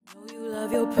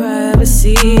love your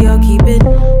privacy, I'll keep it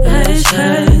hush,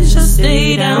 hush. I'll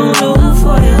stay down low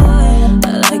for you.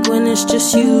 I like when it's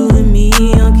just you and me,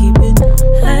 I'll keep it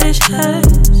hush, hush,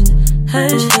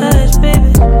 hush, hush,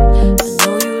 baby. I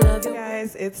know you love your... Hey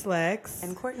guys, it's Lex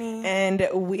and Courtney, and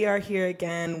we are here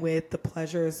again with The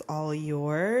Pleasure's All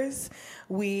Yours.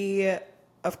 We,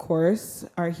 of course,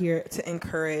 are here to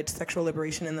encourage sexual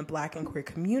liberation in the Black and queer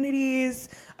communities.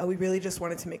 We really just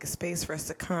wanted to make a space for us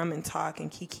to come and talk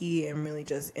and kiki and really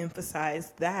just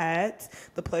emphasize that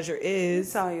the pleasure is...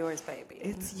 It's all yours, baby.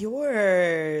 It's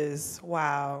yours.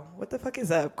 Wow. What the fuck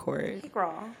is up, Court? Hey,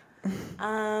 girl.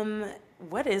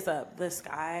 What is up? The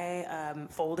sky,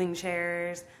 folding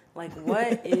chairs. Like,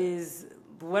 what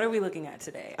are we looking at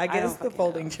today? I guess the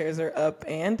folding chairs are up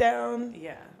and down.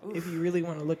 Yeah. Oof. If you really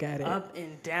want to look at it. Up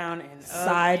and down and up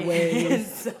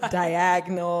sideways,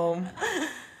 diagonal.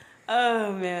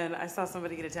 Oh, man. I saw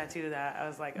somebody get a tattoo to that. I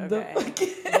was like, okay,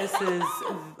 this is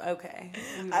okay.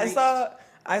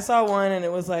 I saw one and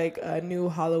it was like new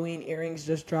Halloween earrings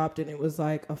just dropped and it was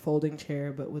like a folding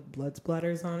chair but with blood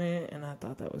splatters on it, and I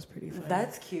thought that was pretty funny.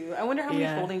 That's cute. I wonder how many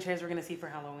folding chairs we're going to see for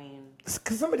Halloween.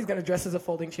 Because somebody's going to dress as a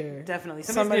folding chair. Definitely.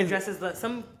 Somebody's going to dress as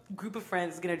some group of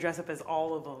friends is going to dress up as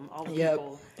all of them, all the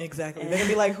people. Exactly. They're going to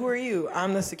be like, who are you?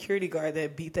 I'm the security guard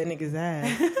that beat that nigga's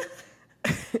ass.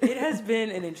 It has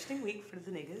been an interesting week for the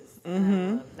niggas. Mm-hmm.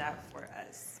 I love that for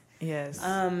us. Yes.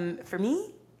 For me,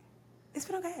 it's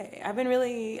been okay. I've been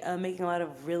really making a lot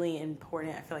of really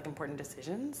important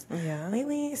decisions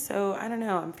lately. So I don't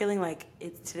know. I'm feeling like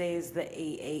today is the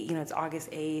 8/8. It's August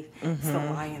 8th. Mm-hmm. It's the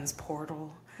Lion's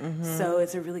Portal. Mm-hmm. So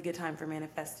it's a really good time for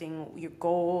manifesting your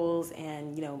goals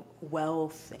and,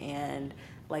 wealth and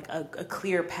like a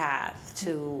clear path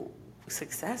to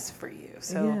success for you.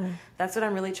 So that's what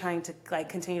I'm really trying to like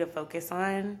continue to focus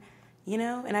on,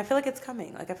 and I feel like it's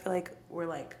coming. Like I feel like we're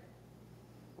like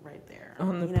right there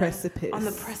on the precipice. On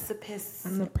the precipice.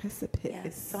 On the precipice.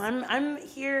 Yes. So I'm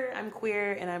here, I'm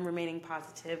queer, and I'm remaining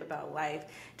positive about life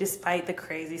despite the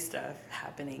crazy stuff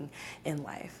happening in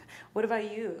life. What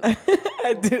about you?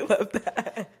 I do love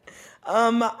that.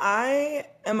 I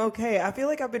am okay. I feel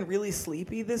like I've been really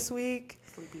sleepy this week.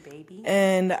 Sleepy baby.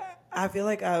 And I feel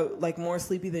like I like more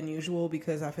sleepy than usual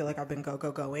because I feel like I've been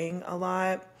going a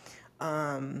lot.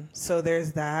 So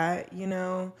there's that,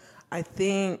 I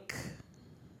think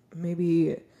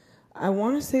maybe I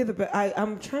want to say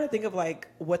I'm trying to think of like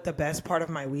what the best part of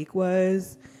my week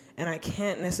was, and I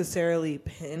can't necessarily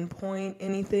pinpoint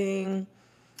anything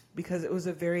because it was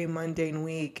a very mundane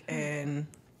week and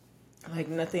like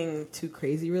nothing too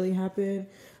crazy really happened.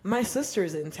 My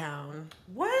sister's in town.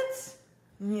 What?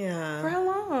 Yeah. For how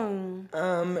long?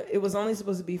 It was only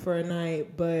supposed to be for a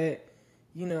night, but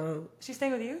She's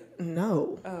staying with you?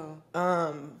 No.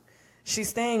 Oh. She's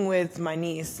staying with my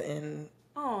niece and.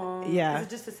 Oh. Yeah. Is it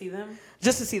just to see them?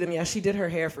 Just to see them, yeah. She did her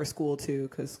hair for school too,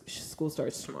 because school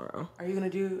starts tomorrow. Is she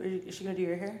gonna do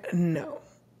your hair? No.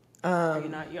 Are you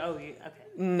not? Okay.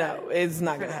 No, it's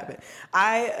not gonna happen.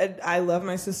 I love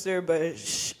my sister, but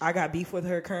I got beef with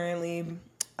her currently.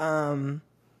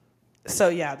 So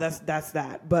yeah, that's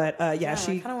that. But yeah,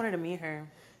 she. I kind of wanted to meet her.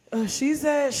 She's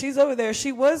over there.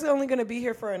 She was only gonna be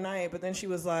here for a night, but then she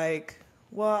was like,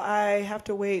 "Well, I have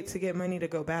to wait to get money to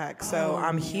go back, so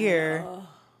I'm here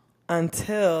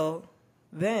until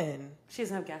then." She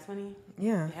doesn't have gas money?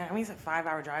 Yeah. I mean, it's a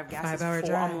 5-hour drive. Gas 5-hour is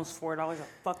drive. Almost $4 a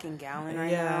fucking gallon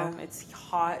right now. It's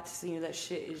hot, so that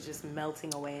shit is just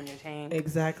melting away in your tank.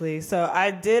 Exactly. So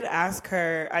I did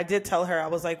tell her, I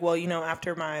was like, well,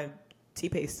 after my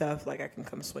T-Pay stuff, like I can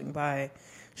come swing by.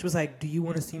 She was like, do you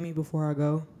want to see me before I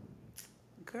go?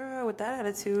 Girl, with that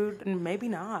attitude, maybe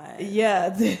not.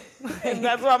 Yeah. And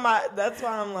that's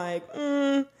why I'm like,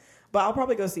 But I'll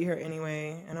probably go see her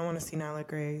anyway, and I want to see Nyla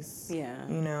Grace. Yeah.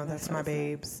 That's my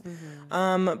babes.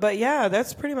 Mm-hmm. But yeah,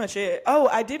 that's pretty much it. Oh,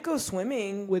 I did go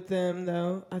swimming with them,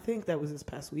 though. I think that was this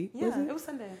past week. Yeah, it was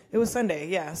Sunday. It was Sunday,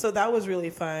 yeah. So that was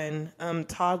really fun.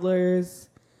 Toddlers.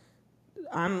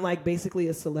 I'm like basically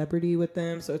a celebrity with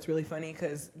them, so it's really funny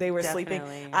because they were sleeping.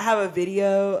 I have a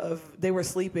video of they were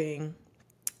sleeping.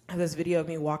 I have this video of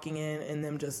me walking in and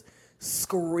them just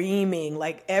screaming.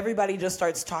 Like everybody just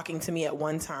starts talking to me at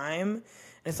one time. And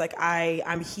it's like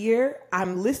I'm here.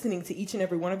 I'm listening to each and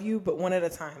every one of you, but one at a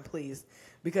time, please.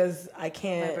 Because I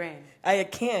can't. My brain. I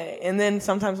can't. And then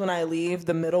sometimes when I leave,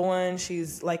 the middle one,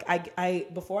 she's like, I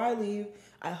before I leave,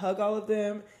 I hug all of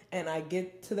them and I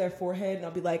get to their forehead and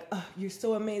I'll be like, oh, you're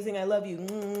so amazing. I love you.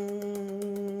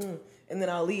 And then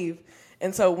I'll leave.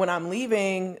 And so when I'm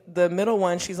leaving, the middle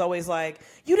one, she's always like,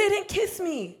 you didn't kiss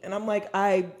me. And I'm like,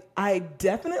 I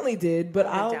definitely did, but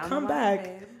I'll come back.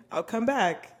 I'll come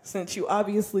back since you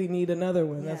obviously need another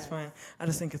one. That's fine. I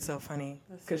just think it's so funny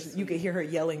because you could hear her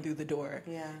yelling through the door.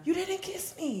 Yeah. You didn't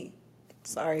kiss me.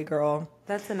 Sorry, girl.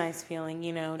 That's a nice feeling,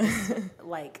 you know, just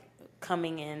like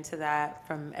coming into that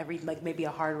from like maybe a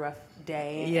hard, rough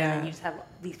day. Yeah. And you just have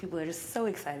these people that are just so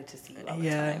excited to see you all the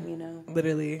time, you know?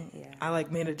 Literally. Yeah. I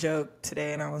like made a joke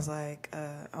today and I was like,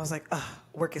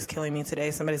 work is killing me today.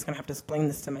 Somebody's going to have to explain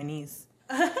this to my niece.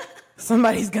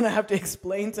 Somebody's going to have to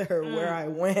explain to her where I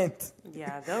went.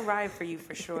 Yeah, they'll ride for you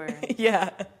for sure. Yeah.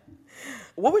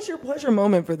 What was your pleasure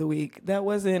moment for the week? That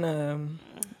wasn't. I'm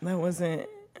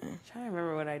trying to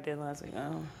remember what I did last week.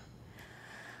 Oh.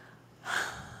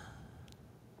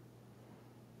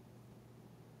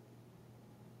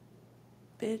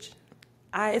 Bitch.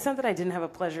 It's not that I didn't have a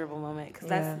pleasurable moment, because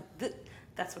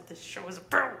that's what this show is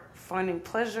about. Finding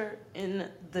pleasure in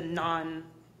the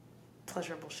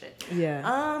non-pleasurable shit. Yeah.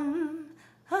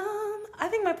 I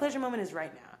think my pleasure moment is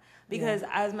right now. Because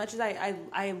as much as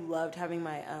I loved having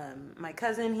my my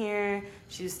cousin here,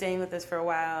 she was staying with us for a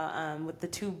while with the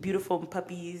two beautiful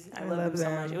puppies. I love them so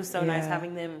much. It was so nice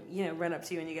having them, you know, run up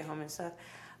to you when you get home and stuff.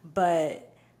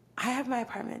 But I have my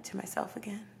apartment to myself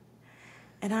again,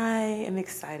 and I am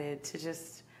excited to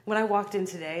just. When I walked in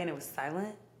today and it was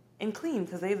silent and clean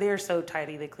because they're so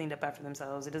tidy, they cleaned up after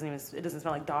themselves. It doesn't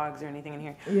smell like dogs or anything in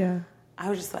here. Yeah. I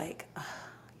was just like.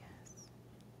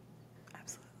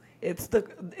 It's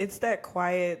that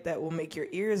quiet that will make your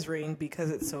ears ring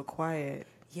because it's so quiet.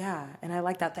 Yeah, and I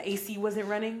like that the AC wasn't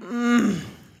running.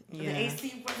 Yeah. The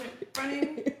AC wasn't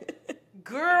running.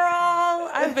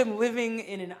 Girl, I've been living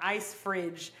in an ice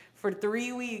fridge for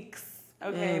 3 weeks.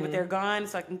 Okay, but they're gone,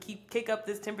 so I can kick up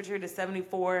this temperature to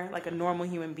 74 like a normal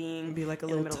human being. Be like a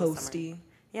little toasty.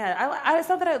 Yeah, it's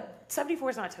not that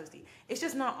 74 is not toasty. It's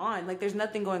just not on. Like, there's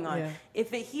nothing going on. Yeah.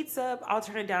 If it heats up, I'll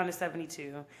turn it down to 72.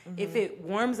 Mm-hmm. If it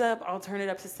warms up, I'll turn it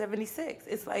up to 76.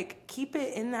 It's like, keep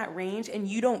it in that range, and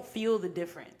you don't feel the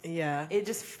difference. Yeah. It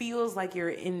just feels like you're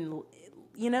in,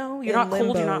 you know? You're not limbo.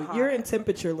 Cold, you're not hot. You're in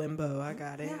temperature limbo. I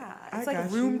got it. Yeah. It's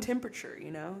like room temperature,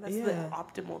 you know? That's the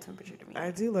optimal temperature to me.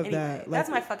 I do love that. Like, that's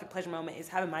my fucking pleasure moment, is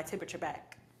having my temperature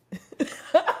back.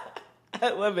 I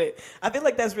love it. I feel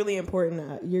like that's really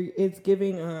important. It's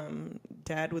giving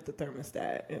dad with the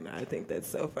thermostat, and I think that's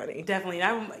so funny. Definitely.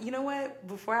 You know what?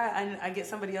 Before I get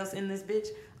somebody else in this bitch,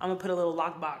 I'm gonna put a little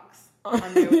lockbox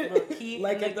on their little key,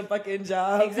 like at the fucking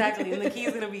job. Exactly, and the key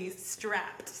is gonna be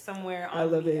strapped somewhere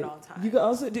on me at all times. You can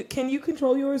also Can you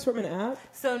control yours from an app?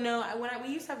 So no,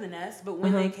 we used to have the Nest, but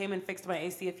when they came and fixed my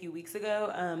AC a few weeks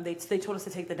ago, they told us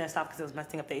to take the Nest off because it was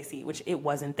messing up the AC, which it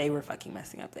wasn't. They were fucking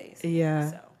messing up the AC.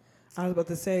 Yeah. So. I was about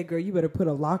to say, girl, you better put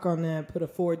a lock on that, put a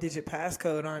 4-digit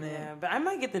passcode on it. Yeah, but I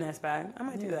might get the Nest back. I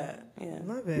might do that. Yeah.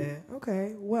 Love it.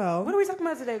 Okay, well. What are we talking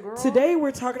about today, girl? Today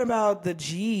we're talking about the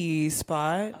G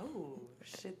spot. Oh,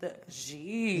 shit, the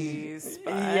G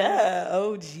spot.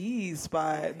 Yeah, G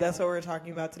spot. Okay. That's what we're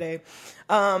talking about today.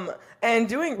 And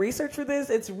doing research for this,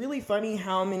 it's really funny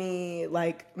how many,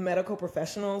 like, medical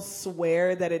professionals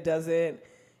swear that it doesn't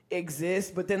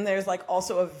exist, but then there's like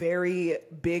also a very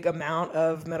big amount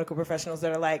of medical professionals that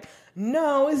are like,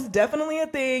 no, it's definitely a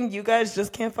thing, you guys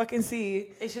just can't fucking see.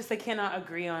 It's just they cannot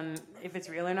agree on if it's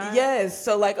real or not. Yes,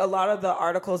 so like a lot of the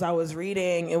articles I was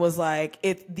reading, it was like,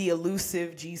 it's the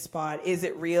elusive G-spot. Is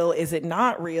it real? Is it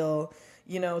not real?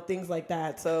 You know, things like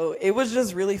that. So it was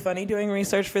just really funny doing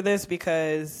research for this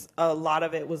because a lot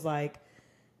of it was like,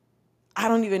 I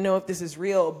don't even know if this is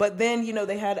real. But then, you know,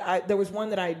 there was one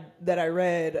that I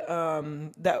read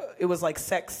that it was like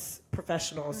sex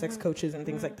professionals, sex coaches and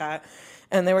things like that.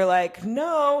 And they were like,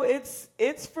 no,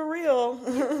 it's for real.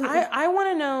 I want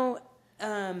to know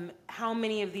how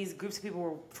many of these groups of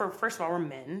people first of all, were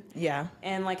men. Yeah.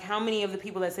 And like how many of the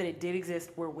people that said it did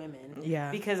exist were women.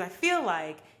 Yeah. Because I feel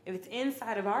like if it's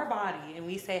inside of our body and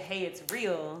we say, hey, it's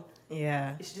real...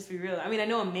 Yeah. It should just be real. I mean, I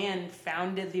know a man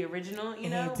founded the original, you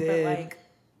know? He did. But, like,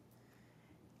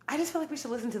 I just feel like we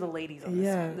should listen to the ladies on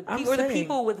this one. Or the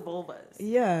people with vulvas.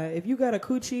 Yeah. If you got a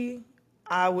coochie,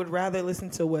 I would rather listen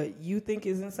to what you think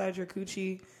is inside your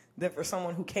coochie than for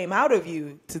someone who came out of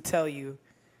you to tell you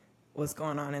what's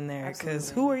going on in there. Because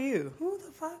who are you? Who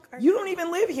the fuck are you? You don't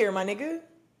even live here, my nigga.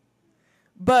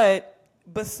 But...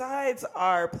 besides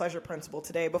our pleasure principle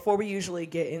today, before we usually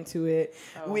get into it,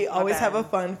 we always have a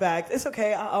fun fact. It's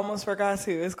okay. I almost forgot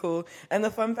to. It's cool. And the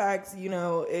fun fact, you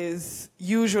know, is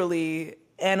usually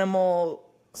animal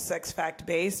sex fact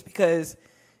based because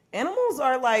animals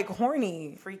are like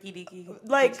horny. Freaky deaky.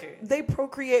 Like creatures. They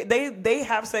procreate. They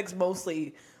have sex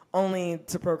mostly only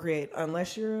to procreate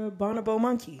unless you're a bonobo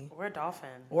monkey. Or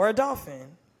a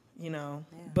dolphin. You know.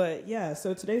 Yeah. But yeah,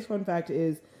 so today's fun fact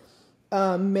is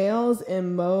Males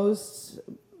in most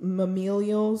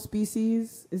mammalial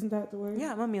species. Isn't that the word?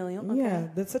 Yeah, mammalial. Okay. Yeah,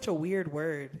 that's such a weird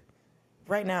word.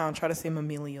 Right now, I'm trying to say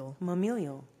mammalial.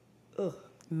 Mammalial. Ugh.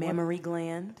 Mammary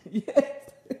gland.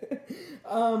 Yes.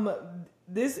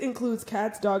 This includes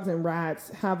cats, dogs, and rats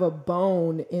have a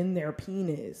bone in their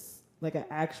penis, like an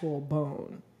actual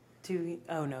bone.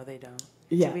 Oh, no, they don't.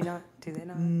 Yeah. Do we not? Do they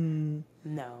not?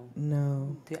 No.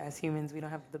 No. As humans, we don't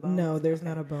have the bone. No, there's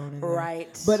not a bone in there.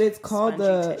 Right. But it's called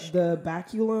Spongy tissue. the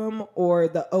baculum or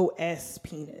the OS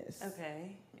penis.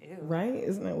 Okay. Ew. Right?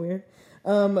 Isn't that weird?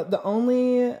 The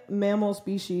only mammal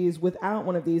species without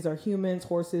one of these are humans,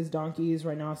 horses, donkeys,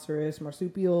 rhinoceros,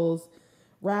 marsupials,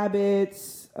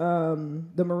 rabbits,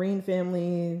 the marine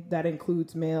family that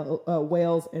includes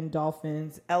whales and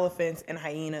dolphins, elephants, and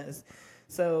hyenas.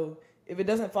 So if it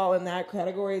doesn't fall in that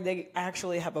category, they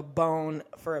actually have a bone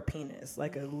for a penis,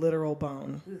 like a literal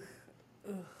bone.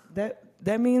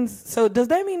 That means, so does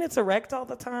that mean it's erect all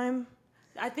the time?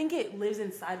 I think it lives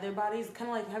inside their bodies.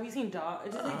 Kind of like, have you seen dogs?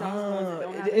 It just like dogs are the ones that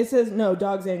don't have it. It says no,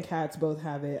 dogs and cats both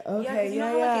have it. Okay, yeah, 'cause you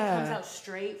know how like it comes out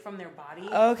straight from their body.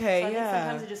 Okay, so I think yeah.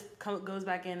 sometimes it just goes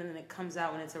back in and then it comes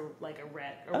out when it's like a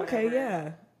ret or Okay, whatever.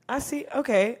 yeah. I see.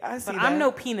 Okay, I see. But that. I'm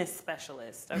no penis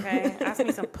specialist. Okay, ask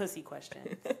me some pussy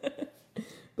questions.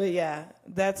 But yeah,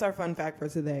 that's our fun fact for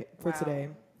today. Wow.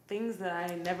 Things that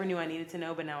I never knew I needed to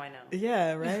know, but now I know.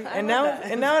 Yeah, right. I and love now,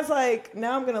 that. it's like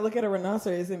now I'm gonna look at a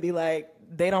rhinoceros and be like,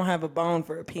 they don't have a bone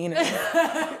for a penis.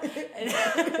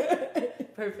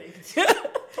 Perfect.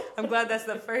 I'm glad that's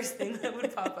the first thing that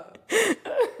would pop up.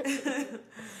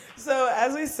 So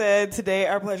as we said, today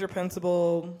our pleasure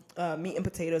principle meat and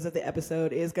potatoes of the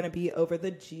episode is going to be over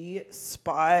the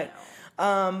G-spot.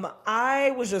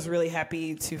 I was just really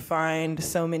happy to find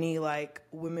so many like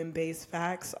women-based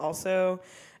facts also.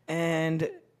 And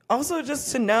also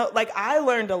just to know, like I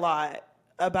learned a lot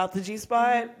about the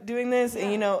G-spot doing this. Yeah.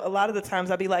 And, you know, a lot of the times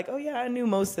I'd be like, oh yeah, I knew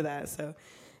most of that. So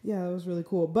yeah, it was really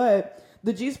cool. But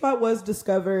the G-spot was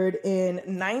discovered in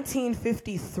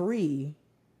 1953.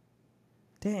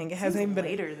 Dang, it hasn't even been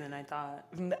later than I thought.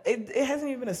 It hasn't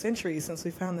even been a century since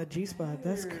we found the G-spot.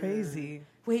 That's crazy.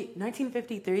 Wait,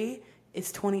 1953?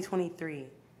 It's 2023.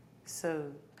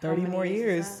 So 30 more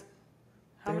years.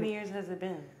 How many years has it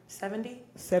been? 70?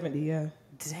 70, yeah.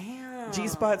 Damn.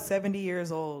 G-spot 70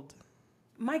 years old.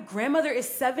 My grandmother is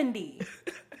 70.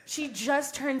 She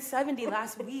just turned 70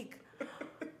 last week.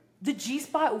 The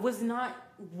G-spot was not...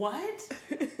 What?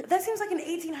 That seems like an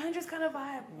 1800s kind of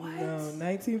vibe. What? No,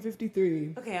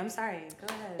 1953. Okay, I'm sorry.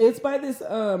 Go ahead. It's by this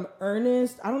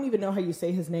Ernest, I don't even know how you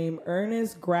say his name,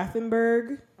 Ernest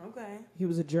Grafenberg. Okay. He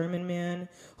was a German man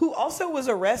who also was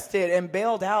arrested and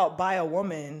bailed out by a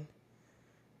woman.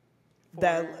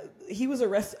 That he was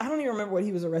arrested. I don't even remember what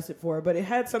he was arrested for, but it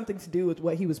had something to do with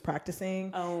what he was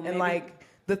practicing. Oh, and maybe. like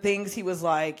the things he was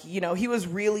like, you know, he was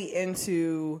really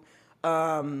into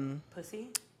pussy?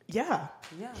 Yeah.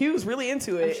 He was really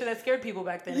into it. I'm sure that scared people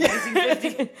back then in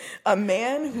 1950. A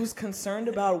man who's concerned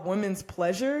about women's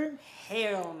pleasure?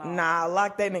 Hell no. Nah,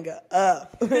 lock that nigga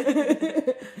up.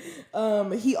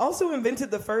 He also invented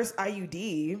the first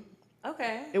IUD.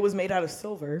 Okay. It was made out of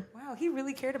silver. Wow, he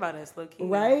really cared about us, low-key.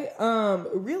 Right?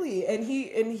 Really. And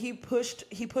he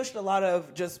pushed a lot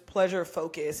of just pleasure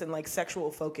focus and like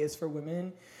sexual focus for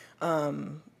women.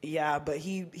 Yeah, but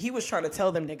he was trying to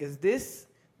tell them niggas this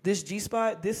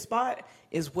G-spot, this spot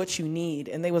is what you need.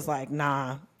 And they was like,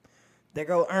 nah, there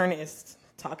go Ernest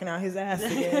talking out his ass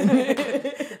again.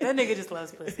 That nigga just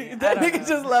loves pussy. That nigga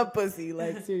just love pussy,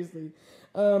 like seriously.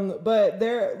 But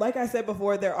there, like I said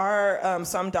before, there are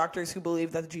some doctors who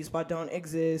believe that the G-spot don't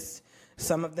exist.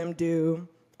 Some of them do.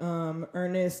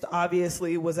 Ernest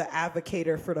obviously was an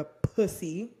advocator for the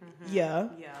pussy. Mm-hmm. Yeah.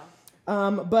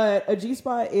 But a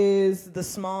G-spot is the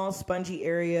small, spongy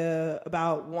area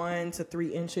about 1 to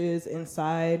 3 inches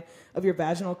inside of your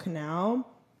vaginal canal.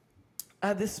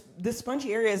 This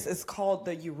spongy area is called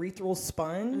the urethral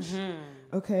sponge. Mm-hmm.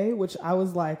 Okay, which I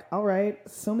was like, all right,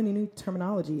 so many new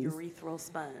terminologies. Urethral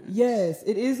sponge. Yes,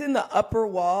 it is in the upper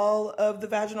wall of the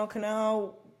vaginal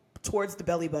canal towards the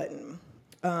belly button.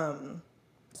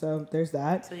 So there's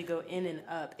that. So you go in and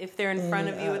up. If they're in front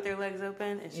of you with their legs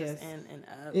open, it's just in and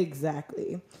up.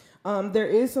 Exactly. There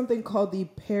is something called the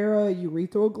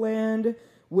paraurethral gland,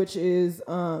 which is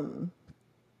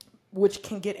which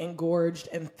can get engorged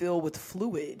and fill with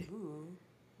fluid. Ooh.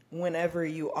 Whenever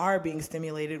you are being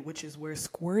stimulated, which is where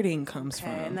squirting comes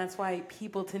from. And that's why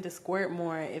people tend to squirt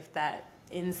more if that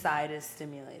inside is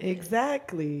stimulated.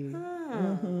 Exactly.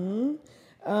 Mm-hmm.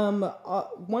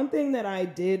 One thing that I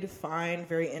did find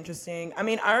very interesting, I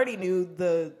mean, I already knew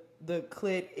the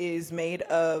clit is made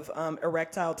of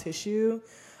erectile tissue,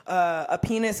 A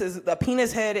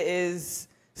penis head is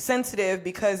sensitive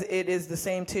because it is the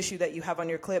same tissue that you have on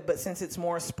your clit, but since it's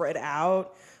more spread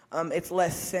out, it's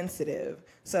less sensitive.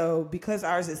 So because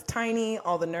ours is tiny,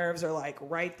 all the nerves are like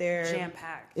right there, jam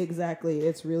packed. Exactly.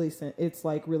 It's really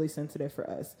like really sensitive for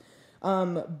us.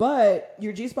 But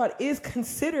your G-spot is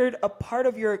considered a part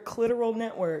of your clitoral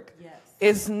network. Yes.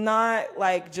 It's not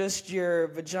like just your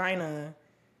vagina.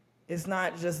 It's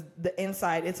not just the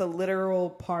inside. It's a literal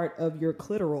part of your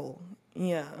clitoral.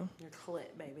 Yeah. Your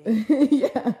clit, baby.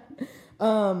 Yeah.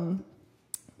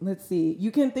 Let's see.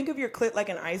 You can think of your clit like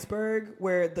an iceberg,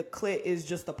 where the clit is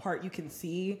just the part you can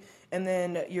see, and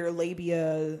then your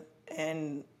labia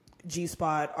and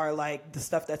G-spot are like the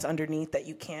stuff that's underneath that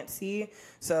you can't see.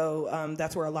 So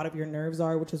that's where a lot of your nerves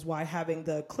are, which is why having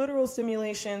the clitoral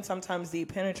stimulation, sometimes the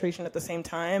penetration at the same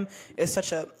time, is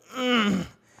such a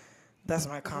that's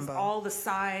my combo. All the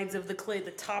sides of the clit,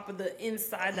 the top of the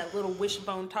inside, that little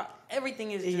wishbone top, everything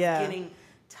is just getting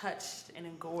touched and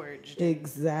engorged.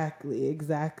 Exactly.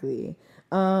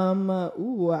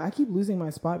 I keep losing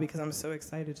my spot because I'm so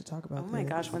excited to talk about this. Oh my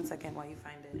gosh, 1 second while you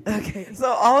find it. Okay.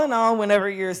 So all in all, whenever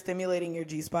you're stimulating your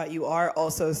G-spot, you are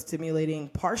also stimulating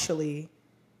partially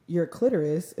your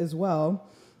clitoris as well.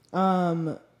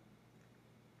 That's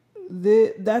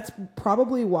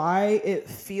probably why it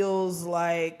feels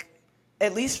like,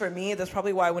 at least for me, that's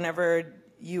probably why whenever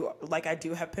I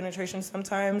do have penetration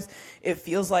sometimes, it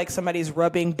feels like somebody's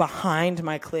rubbing behind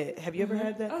my clit. Have you ever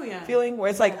had that feeling? Where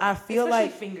it's like, I feel especially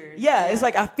like fingers. Yeah, it's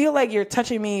like I feel like you're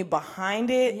touching me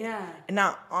behind it and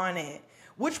not on it.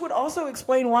 Which would also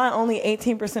explain why only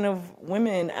 18% of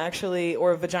women actually,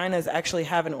 or vaginas actually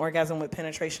have an orgasm with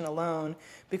penetration alone,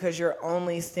 because you're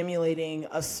only stimulating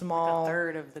a small... like a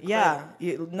third of the clit. Yeah,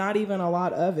 not even a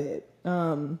lot of it.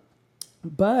 But...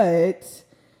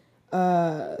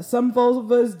 some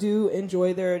vulvas do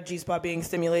enjoy their G-spot being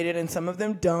stimulated, and some of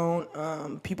them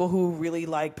don't. People who really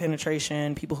like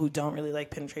penetration, people who don't really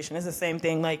like penetration. It's the same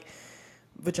thing. Like,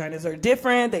 vaginas are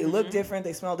different. They look different.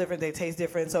 They smell different. They taste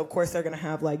different. So, of course, they're going to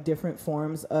have, like, different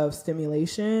forms of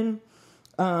stimulation.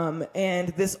 And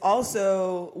this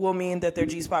also will mean that their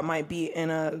G-spot might be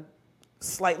in a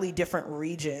slightly different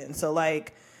region. So,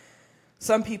 like,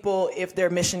 some people, if they're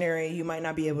missionary, you might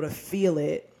not be able to feel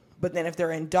it. But then if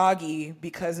they're in doggy,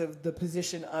 because of the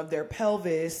position of their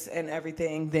pelvis and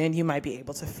everything, then you might be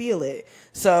able to feel it.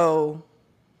 So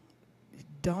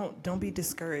don't be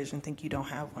discouraged and think you don't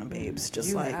have one, babes. Just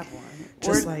you like have one.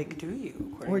 just or like do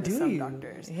you? Or do some you?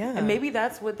 Doctors. Yeah. And maybe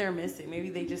that's what they're missing. Maybe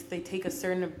they take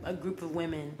a group of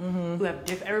women who have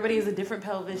everybody has a different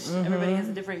pelvis. Everybody has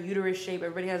a different uterus shape.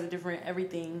 Everybody has a different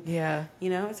everything. Yeah. You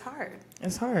know, it's hard.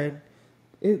 It's hard.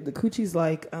 The coochie's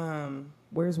like,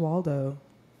 where's Waldo?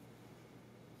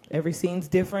 Every scene's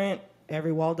different.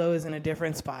 Every Waldo is in a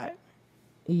different spot.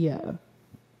 Yeah.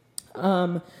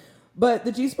 But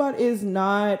the G-spot is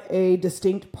not a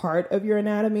distinct part of your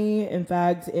anatomy. In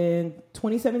fact, in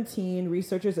 2017,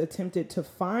 researchers attempted to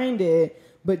find it,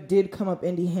 but did come up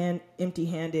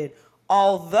empty-handed.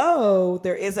 Although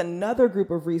there is another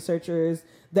group of researchers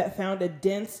that found a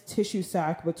dense tissue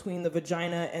sac between the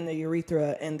vagina and the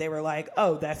urethra, and they were like,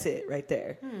 oh, that's it right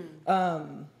there.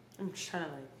 I'm just trying to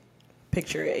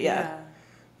picture it, yeah.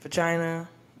 Vagina,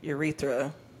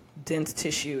 urethra, dense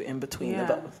tissue in between the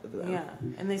both of them. Yeah,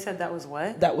 and they said that was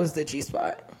what? That was the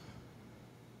G-spot.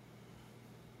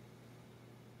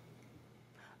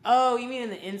 Oh, you mean in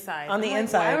the inside? On the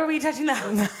inside. Why were we touching that?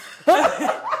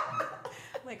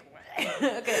 Like, what?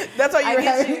 Okay. That's why you were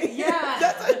having... Yeah.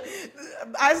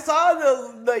 I saw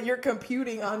the you're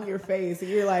computing on your face, and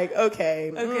you're like,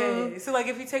 okay. Okay. So, like,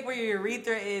 if you take where your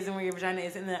urethra is and where your vagina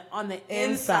is, and then on the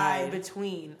inside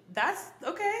between, that's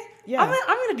okay. Yeah.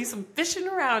 I'm gonna do some fishing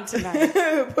around tonight.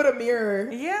 Put a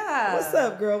mirror. Yeah. What's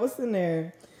up, girl? What's in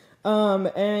there?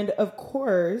 And of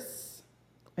course,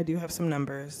 I do have some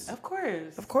numbers. Of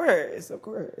course.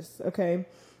 Okay.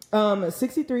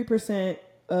 63%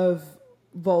 of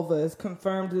vulvas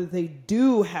confirmed that they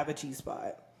do have a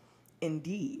G-spot.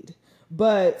 Indeed.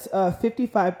 But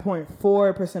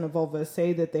 55.4% of vulvas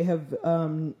say that they have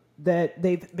that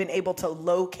they've been able to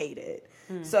locate it.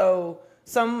 So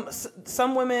some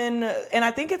women, and I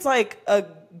think it's like a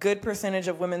good percentage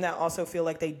of women that also feel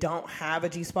like they don't have a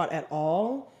G-spot at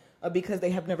all because they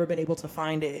have never been able to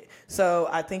find it. So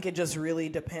I think it just really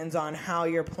depends on how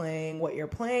you're playing, what you're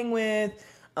playing with,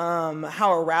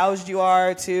 how aroused you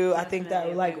are too. Definitely. I think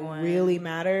that like really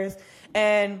matters.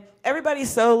 And everybody's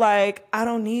so like, I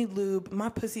don't need lube. My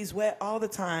pussy's wet all the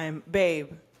time.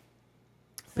 Babe,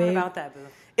 It's not about that, boo.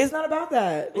 It's not about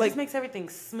that. It just makes everything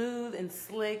smooth and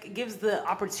slick. It gives the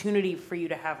opportunity for you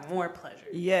to have more pleasure.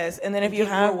 Yes, and then if you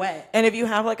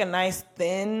have like a nice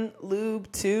thin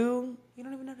lube too, you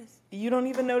don't even notice. You don't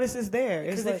even notice it's there.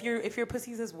 Because if your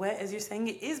pussy's as wet as you're saying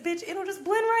it is, bitch, it'll just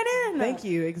blend right in. Thank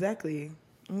you. Exactly.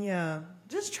 Yeah.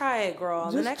 Just try it,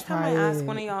 girl. The next time I ask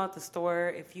one of y'all at the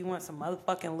store if you want some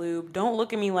motherfucking lube, don't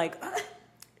look at me like,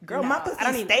 girl, my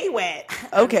pussy stay wet.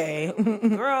 Okay.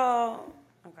 Girl.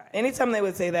 Okay. Anytime they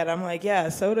would say that, I'm like, yeah,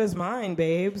 so does mine,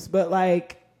 babes. But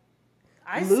like,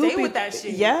 I stay with that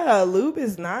shit. Yeah, lube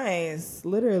is nice.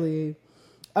 Literally.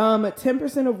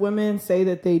 10% of women say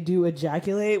that they do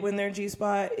ejaculate when their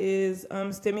G-spot is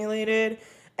stimulated.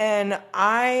 And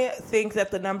I think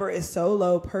that the number is so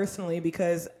low personally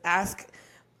because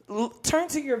turn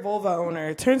to your vulva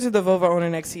owner, turn to the vulva owner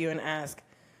next to you and ask,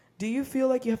 do you feel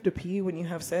like you have to pee when you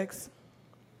have sex?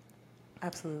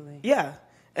 Absolutely. Yeah.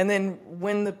 And then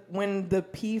when the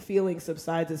pee feeling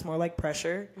subsides, it's more like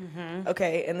pressure. Mm-hmm.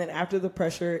 Okay, and then after the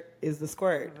pressure is the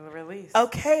squirt. The release.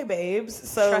 Okay, babes.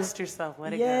 So trust yourself.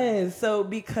 Let it go. Yes. So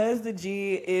because the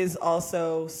G is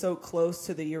also so close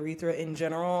to the urethra in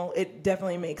general, it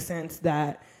definitely makes sense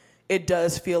that it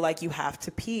does feel like you have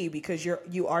to pee because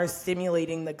you are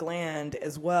stimulating the gland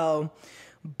as well.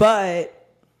 But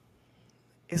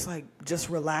it's like, just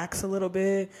relax a little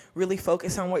bit. Really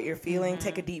focus on what you're feeling. Mm-hmm.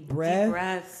 Take a deep breath. Deep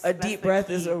breaths. A deep breath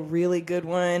is a really good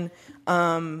one.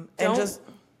 And just...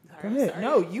 Go ahead. Sorry.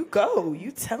 No, you go.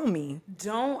 You tell me.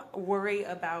 Don't worry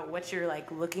about what you're like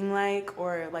looking like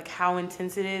or like how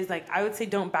intense it is. Like I would say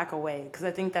don't back away because I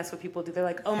think that's what people do. They're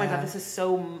like, oh my God, this is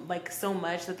so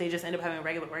much that they just end up having a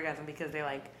regular orgasm because they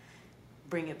like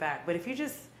bring it back. But if you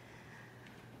just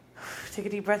take a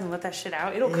deep breath and let that shit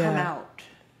out, it'll come out.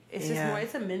 It's just more,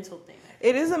 it's a mental thing.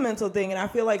 It is a mental thing, and I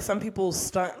feel like some people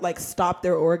stop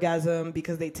their orgasm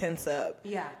because they tense up.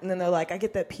 Yeah. And then they're like, I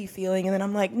get that pee feeling, and then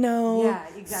I'm like, no,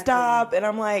 exactly. Stop. And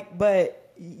I'm like,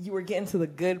 but you were getting to the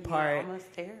good part. You're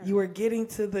almost there. You were getting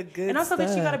to the good And also, stuff.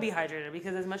 bitch, you gotta be hydrated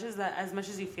because as much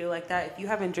as you feel like that, if you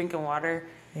haven't drinking water,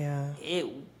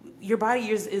 your body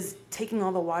is taking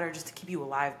all the water just to keep you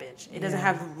alive, bitch. It doesn't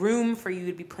have room for you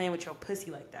to be playing with your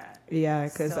pussy like that. Yeah,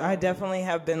 because I definitely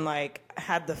have been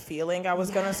had the feeling I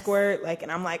was gonna squirt,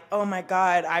 and I'm like, oh my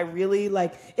God, I really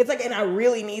and I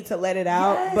really need to let it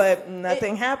out, but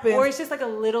nothing happens. Or it's just like a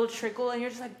little trickle, and you're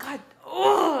just like, God,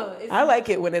 oh. I like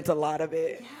it when it's a lot of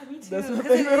it. Yeah, me too. That's my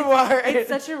favorite part. It's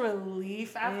such a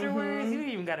relief afterwards. Mm-hmm. You don't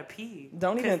even gotta pee.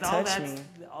 Don't even touch me.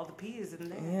 All the pee is in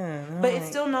there. Yeah, no, but it's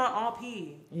still not all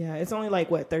pee. Yeah, it's only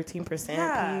 13% pee.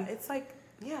 Yeah, it's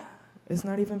it's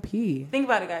not even pee. Think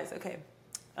about it, guys. Okay.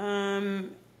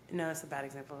 No, it's a bad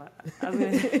example. I was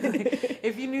gonna say,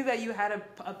 if you knew that you had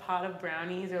a pot of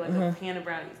brownies or a pan of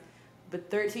brownies, but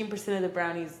 13% of the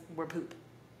brownies were poop,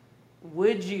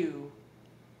 would you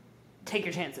take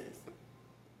your chances?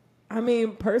 I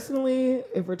mean, personally,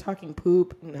 if we're talking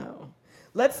poop, no.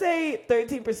 Let's say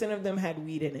 13% of them had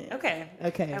weed in it. Okay.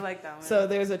 I like that one. So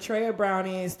there's a tray of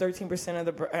brownies. 13% of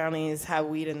the brownies have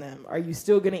weed in them. Are you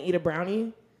still gonna eat a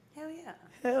brownie?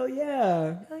 Hell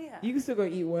yeah. You can still go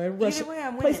eat one. Either way,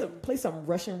 I'm winning. Play some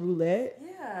Russian roulette.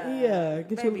 Yeah.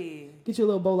 Get your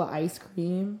little bowl of ice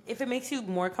cream. If it makes you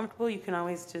more comfortable, you can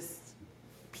always just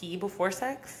pee before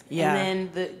sex. Yeah.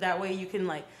 And then that way you can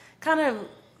kind of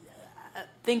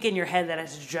think in your head that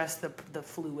it's just the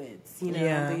fluids, the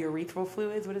urethral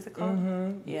fluids. What is it called?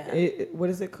 Mm-hmm. Yeah.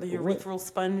 What is it called? The urethral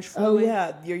sponge fluid. Oh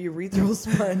yeah, your urethral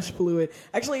sponge fluid.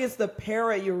 Actually, it's the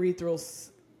paraurethral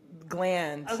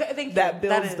gland that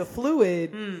builds the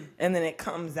fluid and then it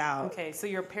comes out. Okay, so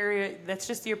that's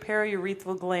just your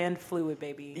paraurethral gland fluid,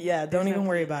 baby. Yeah, don't even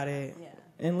worry about it. Yeah.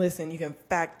 And listen, you can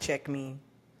fact check me.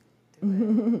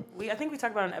 I think we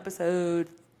talked about an episode.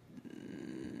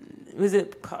 Was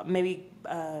it maybe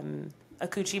a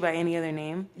coochie by any other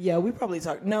name? Yeah, we probably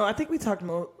talked. No, I think we talked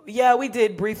more. Yeah, we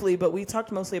did briefly, but we talked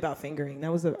mostly about fingering.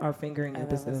 That was our fingering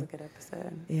episode. That was a good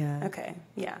episode. Yeah. Okay.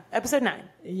 Yeah. Episode 9.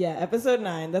 Yeah, episode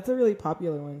 9. That's a really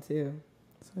popular one too.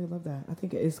 So I love that. I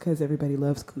think it is because everybody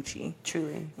loves coochie.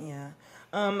 Truly. Yeah.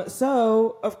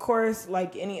 So of course,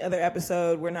 like any other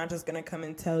episode, we're not just gonna come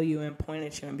and tell you and point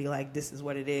at you and be like, "This is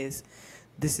what it is."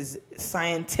 This is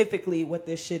scientifically what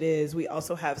this shit is. We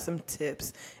also have some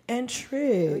tips and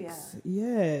tricks. Oh, yeah.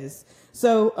 Yes.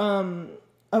 So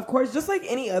Of course, just like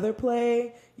any other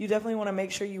play, you definitely want to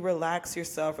make sure you relax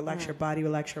yourself, relax your body,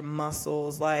 relax your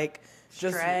muscles. Like,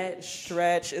 just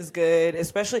stretch is good,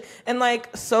 especially. And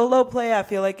like solo play, I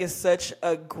feel like is such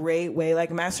a great way.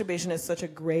 Like masturbation is such a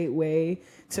great way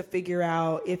to figure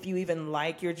out if you even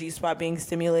like your G-spot being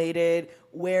stimulated,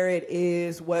 where it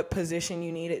is, what position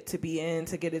you need it to be in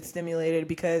to get it stimulated.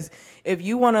 Because if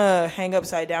you want to hang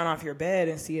upside down off your bed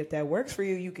and see if that works for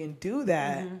you, you can do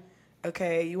that. Mm-hmm.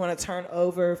 Okay, you want to turn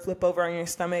over, flip over on your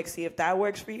stomach, see if that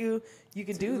works for you, you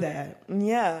can do that.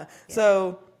 Yeah.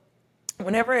 So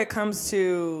whenever it comes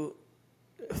to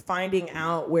finding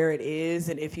out where it is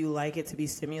and if you like it to be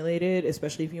stimulated,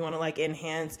 especially if you want to like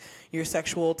enhance your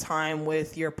sexual time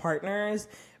with your partners,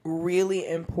 really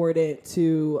important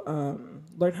to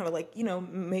learn how to like, you know,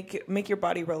 make your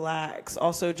body relax.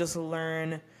 Also just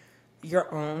learn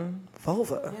your own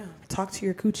vulva. Yeah. Talk to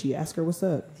your coochie, ask her what's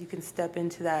up. You can step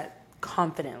into that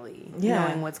confidently,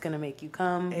 knowing what's going to make you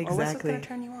come or what's going to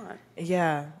turn you on.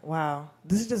 Yeah. Wow.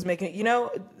 This is just making, you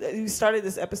know, you started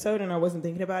this episode and I wasn't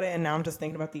thinking about it, and now I'm just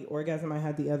thinking about the orgasm I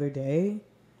had the other day.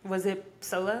 Was it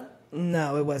solo?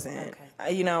 No, it wasn't.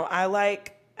 Okay. You know, I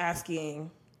like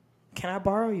asking, can I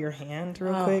borrow your hand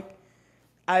real quick?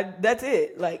 That's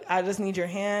it. Like, I just need your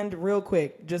hand real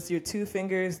quick. Just your 2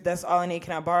 fingers. That's all I need.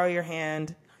 Can I borrow your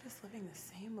hand? I'm just living the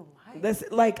same life. That's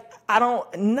like,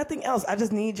 nothing else. I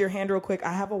just need your hand real quick.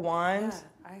 I have a wand.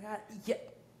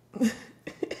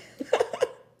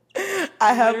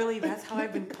 Literally, that's how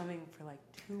I've been coming for like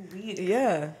 2 weeks.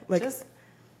 Yeah. Like, just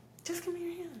give me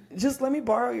your hand. Just let me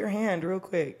borrow your hand real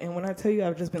quick. And when I tell you,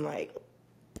 I've just been like,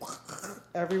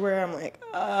 everywhere. I'm like,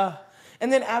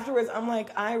 And then afterwards, I'm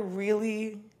like, I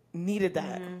really needed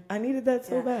that. Mm-hmm. I needed that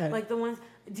so bad. Like the ones,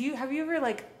 have you ever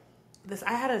like, this?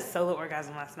 I had a solo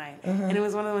orgasm last night, and it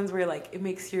was one of the ones where like it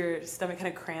makes your stomach kind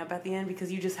of cramp at the end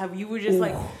because you were just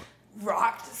like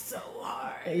rocked so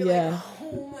hard. You're like,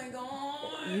 oh my god.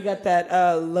 You got that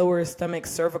lower stomach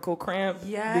cervical cramp.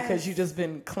 Yes. Because you just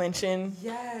been clenching.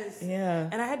 Yes. Yeah.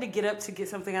 And I had to get up to get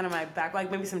something out of my back,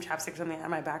 like maybe some chapstick or something out of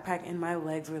my backpack, and my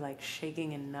legs were like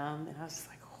shaking and numb, and I was just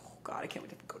like, oh god, I can't wait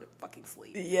to go to fucking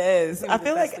sleep. Yes. I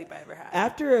feel like sleep I ever had.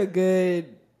 After a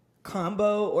good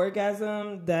combo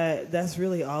orgasm, that's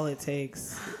really all it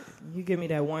takes. You give me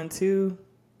that 1-2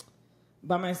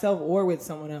 by myself or with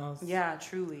someone else. Yeah,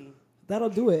 truly. That'll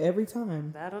do it every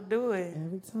time. That'll do it.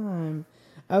 Every time.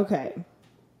 Okay.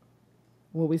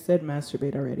 Well, we said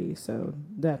masturbate already, so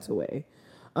that's a way.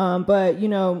 But, you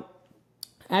know,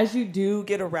 as you do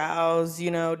get aroused,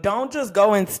 you know, don't just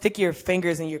go and stick your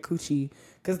fingers in your coochie,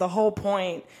 because the whole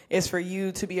point is for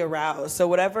you to be aroused. So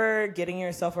whatever getting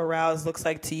yourself aroused looks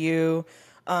like to you,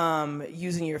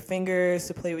 using your fingers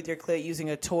to play with your clit, using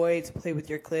a toy to play with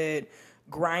your clit,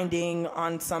 grinding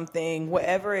on something,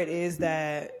 whatever it is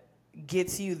that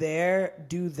gets you there,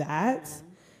 do that. Mm-hmm.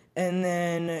 And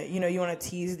then, you know, you want to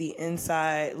tease the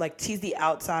inside, like tease the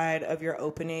outside of your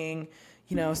opening,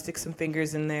 you know, stick some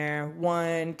fingers in there.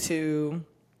 1, 2.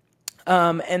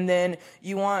 And then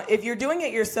you want, if you're doing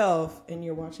it yourself and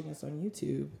you're watching us on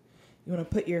YouTube, you want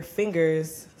to put your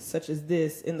fingers, such as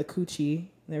this, in the coochie.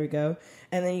 There we go.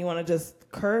 And then you want to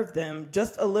just curve them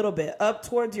just a little bit up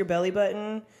towards your belly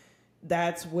button.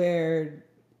 That's where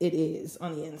it is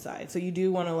on the inside. So you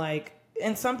do want to like,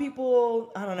 and some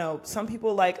people, I don't know, some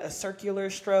people like a circular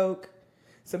stroke.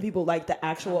 Some people like the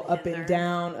actual up and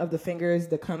down of the fingers,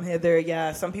 the come hither.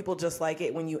 Yeah, some people just like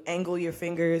it when you angle your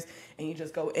fingers and you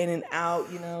just go in and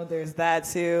out, you know, there's that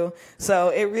too. So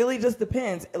it really just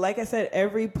depends. Like I said,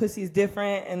 every pussy's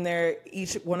different, and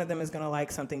each one of them is going to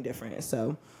like something different.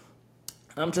 So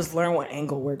just learn what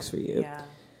angle works for you.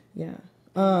 Yeah.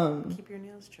 Keep your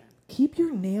nails trimmed. Keep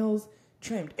your nails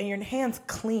trimmed and your hands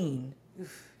clean.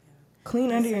 Oof, yeah.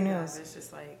 Clean under your nails. It's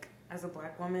just like, as a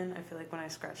black woman, I feel like when I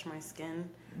scratch my skin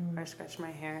or I scratch my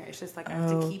hair, it's just like I have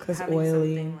to keep having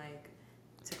something like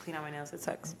to clean out my nails. It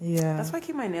sucks. Yeah. That's why I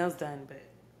keep my nails done, but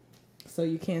so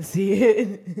you can't see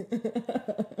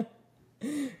it.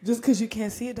 Just because you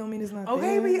can't see it don't mean it's not there.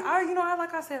 Okay, but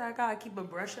like I said, I gotta keep a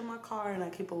brush in my car and I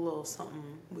keep a little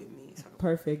something with me. So.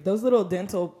 Perfect. Those little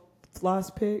dental floss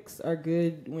picks are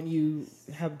good when you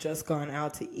have just gone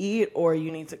out to eat or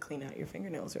you need to clean out your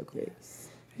fingernails real quick. Yes.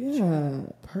 Yeah,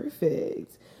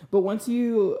 perfect. But once I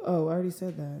already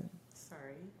said that.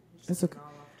 Sorry. It's okay.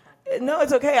 No,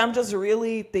 it's okay. I'm just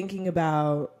really thinking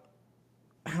about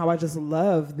how I just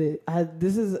love that.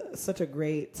 This is such a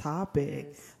great topic.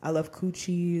 Yes. I love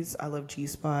coochies. I love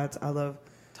G-spots. I love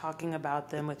talking about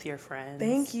them with your friends.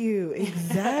 Thank you.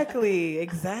 Exactly.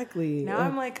 Exactly. Now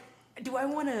I'm like, do I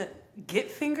want to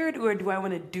get fingered or do I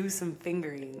want to do some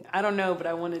fingering? I don't know, but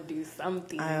I want to do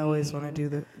something. I always want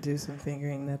to do some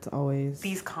fingering. That's always...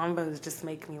 These combos just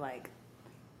make me like...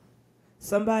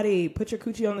 Somebody put your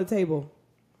coochie on the table.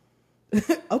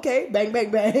 Okay, bang, bang,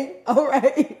 bang. All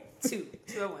right. Two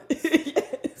at once.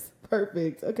 Yes,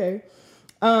 perfect. Okay.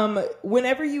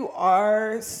 Whenever you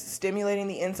are stimulating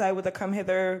the inside with a come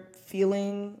hither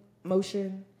feeling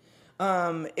motion,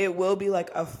 it will be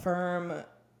like a firm,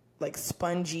 like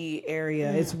spongy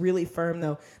area. It's really firm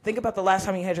though. Think about the last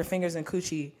time you had your fingers in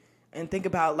coochie, and think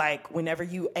about like whenever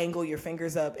you angle your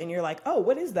fingers up and you're like, oh,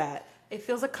 what is that? It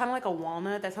feels like kind of like a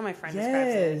walnut. That's how my friend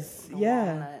describes it. Yes,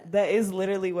 yeah. Walnut. That is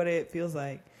literally what it feels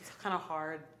like. It's kind of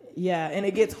hard. Yeah, and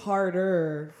it gets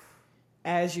harder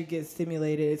as you get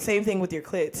stimulated. Same thing with your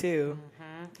clit too.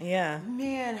 Mm-hmm. Yeah.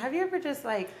 Man, have you ever just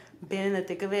like been in the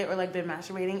thick of it or like been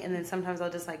masturbating and then sometimes I'll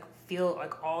just like feel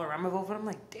like all around my vulva and I'm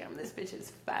like, damn, this bitch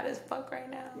is fat as fuck right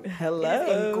now. Hello.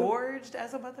 It's engorged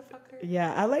as a motherfucker.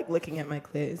 Yeah, I like looking at my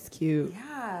clit. It's cute.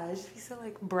 Yeah, it just be so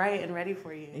like bright and ready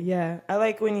for you. Yeah, I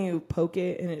like when you poke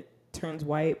it and it turns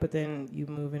white, but then you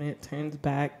move and it turns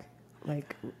back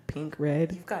like pink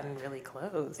red. You've gotten really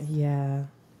close. Yeah.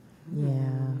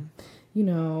 Yeah. You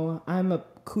know, I'm a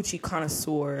coochie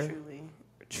connoisseur.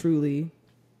 Truly.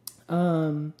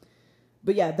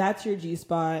 But yeah, that's your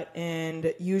G-spot,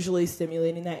 and usually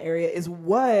stimulating that area is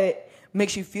what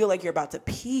makes you feel like you're about to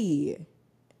pee.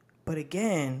 But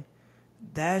again,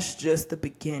 that's just the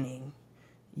beginning.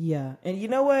 Yeah. And you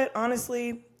know what?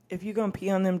 Honestly, if you're going to pee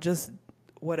on them, just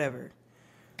whatever.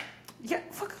 Yeah,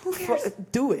 fuck, who cares?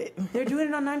 Do it. They're doing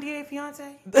it on 90 Day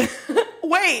Fiance.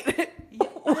 Wait.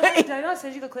 Wait. Did I not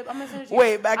send you the clip? I'm going to send it to you.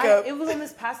 Wait, back up. It was on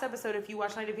this past episode. If you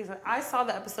watch 90 Day Fiance, I saw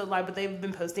the episode live, but they've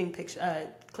been posting clips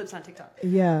on TikTok.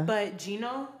 Yeah. But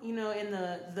Gino, you know, in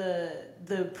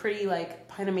the pretty, like,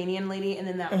 Panamanian lady, and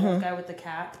then that old guy with the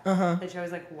cat, that you're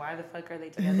always like, why the fuck are they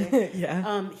together?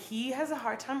 Yeah. He has a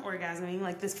hard time orgasming.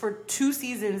 Like, this for 2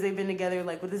 seasons they've been together.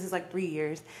 Like, well, this is like 3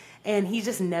 years. And he's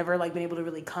just never, like, been able to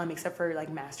really come except for,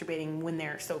 like, masturbating when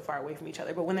they're so far away from each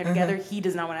other. But when they're together, he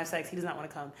does not want to have sex. He does not want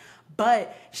to come.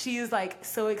 But she is, like,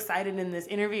 so excited in this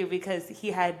interview because he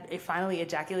had finally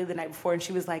ejaculated the night before. And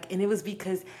she was like, and it was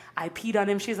because I peed on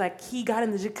him. She's like, he got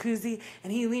in the jacuzzi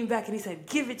and he leaned back and he said,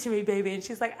 give it to me, baby. And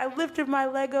she's like, I lifted my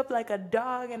leg up like a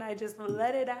dog and I just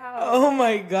let it out. Oh,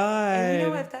 my God. And you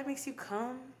know, if that makes you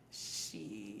come,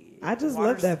 I just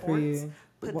love that for you.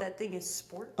 Put that thing in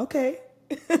sport. Okay.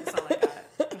 That's all I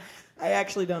got. I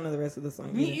actually don't know the rest of the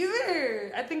song. Me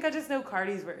either. I think I just know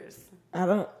Cardi's verse. I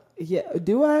don't. Yeah.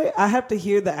 Do I? I have to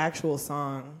hear the actual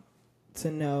song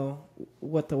to know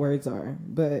what the words are.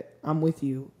 But I'm with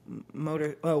you.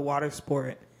 Water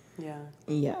sport. Yeah.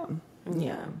 Yeah.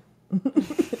 Yeah.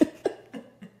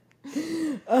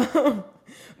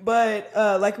 But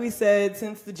like we said,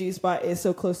 since the G-spot is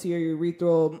so close to your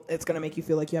urethral, it's going to make you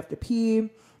feel like you have to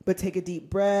pee. But take a deep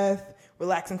breath.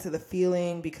 Relax into the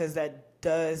feeling because that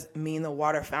does mean the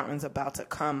water fountain's about to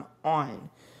come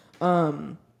on.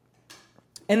 And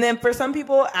then for some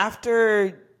people,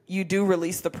 after you do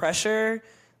release the pressure,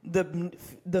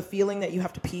 the feeling that you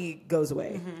have to pee goes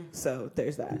away. So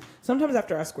there's that. Sometimes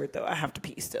after I squirt, though, I have to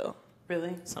pee still.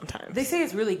 Really? Sometimes. They say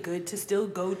it's really good to still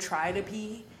go try to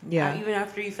pee. Yeah. Even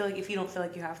after you feel like, if you don't feel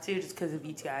like you have to, just because of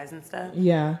UTIs and stuff.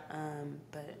 Yeah.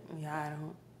 But yeah,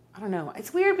 I don't know.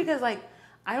 It's weird because like,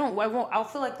 I'll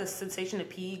feel like the sensation of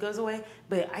pee goes away,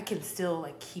 but I can still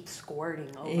like keep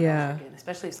squirting over and over again,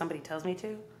 especially if somebody tells me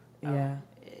to. Yeah.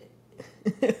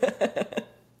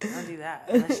 Don't do that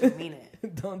unless you mean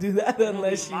it. Don't do that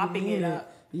unless you mopping mean it it.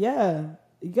 up. Yeah.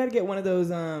 You got to get one of those.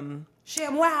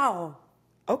 ShamWow.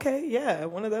 Okay, yeah,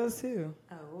 one of those too.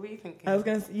 Oh, what were you thinking? I was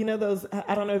gonna, those.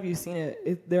 I don't know if you've seen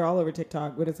it. They're all over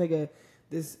TikTok, but it's like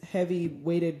this heavy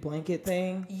weighted blanket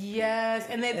thing. Yes,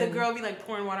 and the girl be like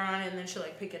pouring water on it, and then she'll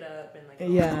like pick it up and like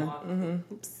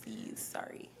Oopsies,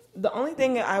 sorry. The only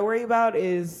thing I worry about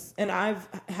is, and I've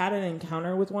had an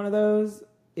encounter with one of those,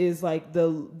 is like the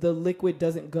liquid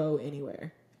doesn't go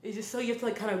anywhere. It's just so you have to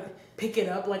like kind of pick it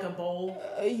up like a bowl.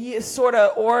 Yeah, sort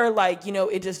of, or like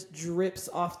it just drips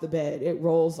off the bed. It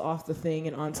rolls off the thing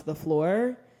and onto the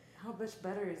floor. How much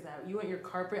better is that? You want your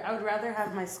carpet? I would rather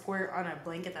have my squirt on a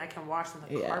blanket that I can wash than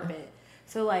the carpet.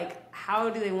 So like, how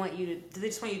do they want you to? Do they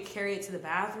just want you to carry it to the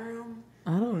bathroom?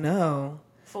 I don't know.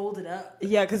 Fold it up.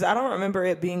 Yeah, because I don't remember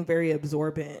it being very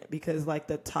absorbent because like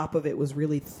the top of it was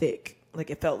really thick. Like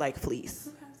it felt like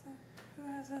fleece. Who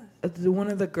has that? One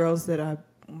of the girls that I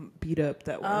beat up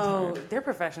that one time. Oh, they're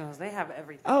professionals. They have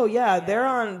everything. Oh yeah, they're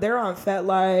on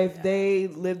FetLife. Yeah. They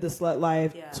live the slut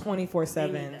life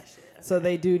 24/7. So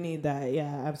they do need that.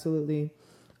 Yeah, absolutely.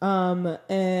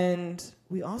 And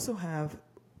we also have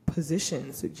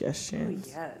position suggestions.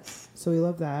 Oh, yes. So we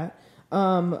love that.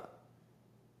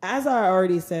 As I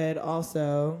already said,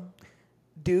 also,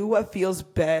 do what feels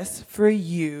best for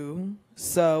you.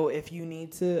 So if you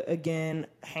need to, again,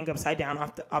 hang upside down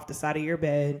off the side of your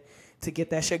bed to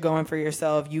get that shit going for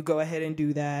yourself, you go ahead and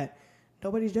do that.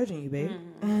 Nobody's judging you, babe.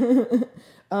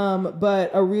 Mm-hmm.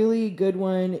 But a really good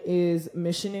one is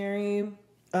missionary.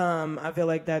 I feel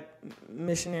like that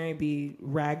missionary be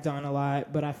ragged on a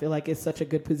lot, but I feel like it's such a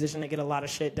good position to get a lot of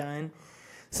shit done.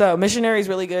 So missionary is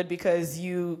really good because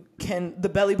the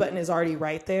belly button is already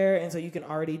right there, and so you can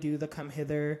already do the come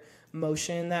hither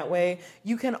motion that way.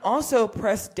 You can also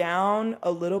press down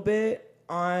a little bit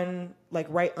on, like,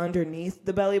 right underneath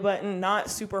the belly button, not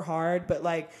super hard, but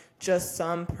like just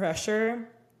some pressure.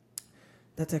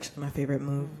 That's actually my favorite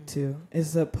move too,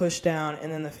 is the push down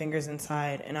and then the fingers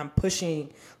inside, and I'm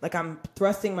pushing, like I'm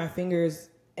thrusting my fingers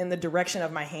in the direction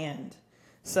of my hand.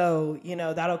 So,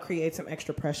 that'll create some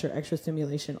extra pressure, extra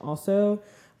stimulation also,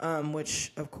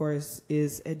 which, of course,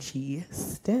 is a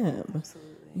G-stem.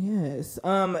 Absolutely. Yes.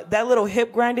 That little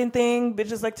hip grinding thing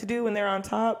bitches like to do when they're on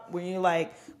top, when you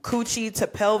like coochie to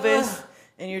pelvis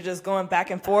and you're just going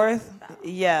back and forth.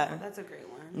 Yeah. That's a great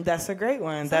one. That's a great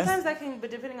one. Sometimes that can,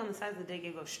 but depending on the size of the dick,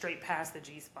 it goes straight past the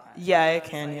G-spot. Yeah, it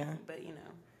can, yeah. But,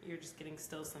 you're just getting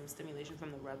still some stimulation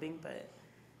from the rubbing, but...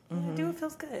 do what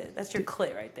feels good. That's your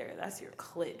clit right there. That's your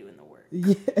clit doing the work.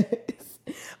 Yes.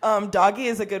 Doggy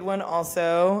is a good one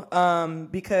also,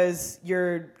 because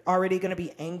you're already going to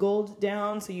be angled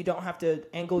down, so you don't have to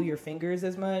angle your fingers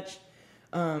as much,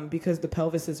 because the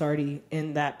pelvis is already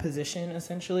in that position,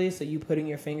 essentially. So you putting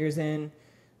your fingers in,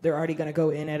 they're already going to go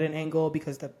in at an angle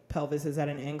because the pelvis is at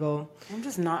an angle. I'm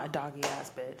just not a doggy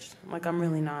ass bitch. Like, I'm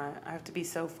really not. I have to be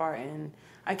so far in.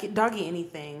 I can doggy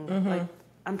anything. Mm-hmm. Like,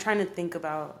 I'm trying to think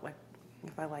about, like,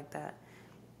 if I like that.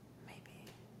 Maybe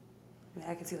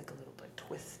I could see, like, a little, like,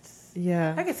 twists.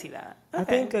 Yeah. I could see that. Okay. I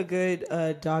think a good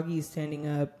doggy standing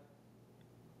up,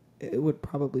 it would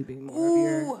probably be more of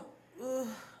your...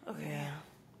 Okay. Yeah.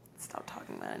 Stop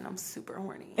talking about it, and I'm super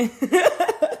horny.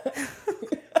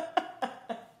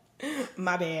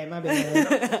 My bad.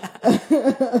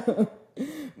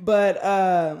 But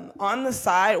on the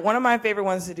side, one of my favorite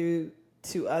ones to do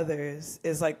to others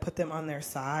is like put them on their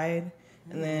side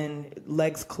and then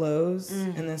legs close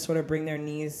and then sort of bring their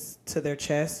knees to their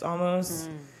chest almost.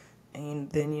 And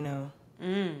then,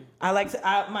 I like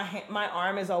to, my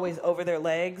arm is always over their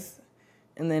legs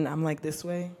and then I'm like this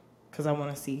way because I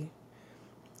want to see.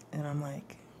 And I'm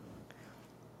like,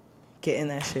 getting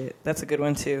that shit. That's a good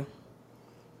one too.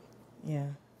 Yeah.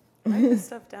 Write this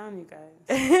stuff down, you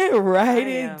guys. Write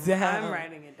it down. I'm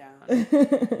writing it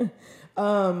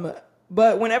down.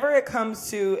 But whenever it comes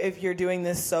to if you're doing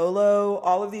this solo,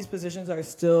 all of these positions are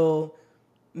still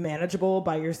manageable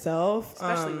by yourself.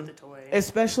 Especially with the toy.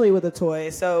 Especially with a toy.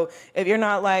 So if you're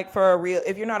not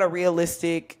if you're not a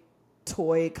realistic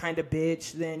toy kind of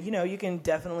bitch, then you can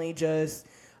definitely just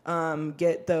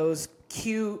get those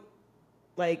cute,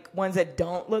 like ones that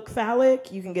don't look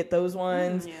phallic. You can get those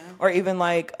ones, or even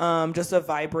like just a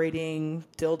vibrating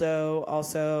dildo.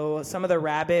 Also, some of the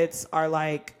rabbits are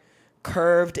like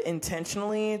curved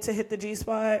intentionally to hit the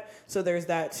G-spot, so there's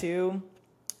that too.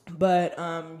 But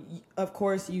of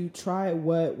course, you try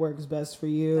what works best for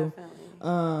you.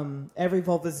 Definitely. Every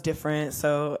vulva is different,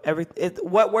 so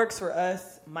what works for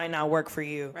us might not work for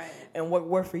you, right? And what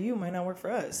worked for you might not work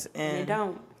for us, and it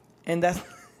don't. And that's.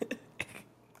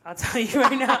 I'll tell you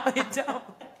right now, it don't.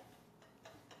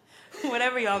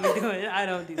 Whatever y'all be doing, I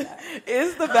don't do that.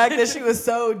 It's the fact that she was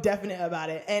so definite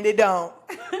about it, and it don't.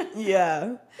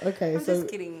 Yeah. Okay. I'm just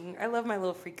kidding. I love my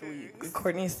little freak leagues.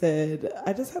 Courtney said,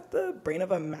 "I just have the brain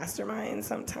of a mastermind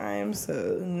sometimes,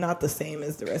 so not the same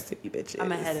as the rest of you bitches."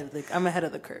 I'm ahead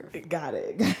of the curve. Got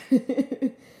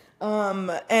it.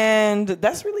 And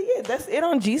that's really it. That's it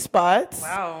on G-Spots.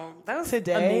 Wow. That was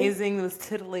today. Amazing. It was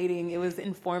titillating. It was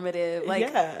informative.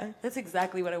 That's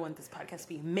exactly what I want this podcast to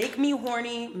be. Make me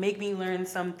horny, make me learn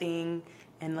something,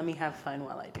 and let me have fun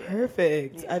while I do it.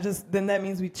 Perfect. Yeah. Then that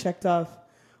means we checked off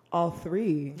all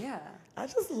three. Yeah. I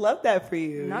just love that for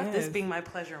you. Not this being my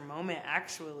pleasure moment,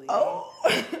 actually. Oh.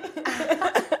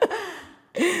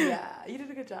 Yeah, you did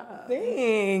a good job.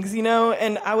 Thanks.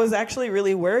 And I was actually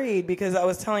really worried because I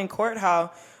was telling Court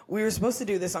how we were supposed to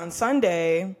do this on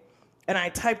Sunday, and I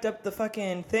typed up the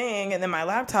fucking thing, and then my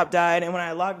laptop died, and when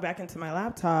I logged back into my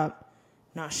laptop,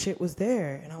 not shit was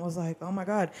there. And I was like, oh my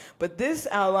God. But this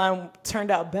outline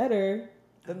turned out better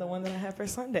than the one that I had for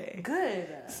Sunday. Good.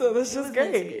 So this is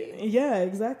great. Yeah,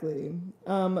 exactly.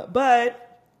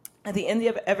 But At the end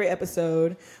of every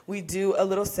episode, we do a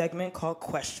little segment called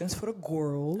Questions for the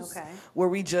Girls. Okay. Where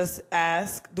we just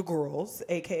ask the girls,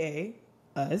 a.k.a.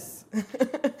 us,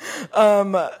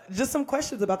 just some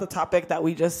questions about the topic that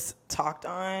we just talked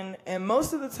on. And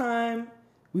most of the time,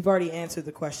 we've already answered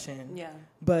the question. Yeah.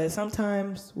 But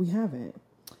sometimes we haven't.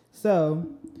 So,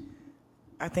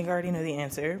 I think I already know the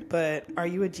answer, but are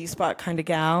you a G-spot kind of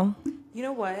gal? You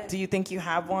know what? Do you think you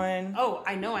have one? Oh,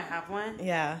 I know I have one.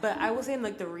 Yeah. But I will say in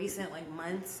like the recent like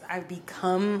months, I've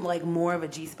become like more of a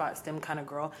G-spot stem kind of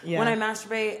girl. Yeah. When I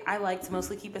masturbate, I like to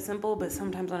mostly keep it simple, but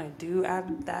sometimes when I do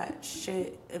add that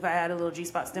shit, if I add a little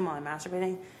G-spot stem while I'm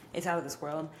masturbating, it's out of this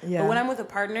world. Yeah. But when I'm with a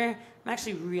partner, I'm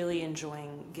actually really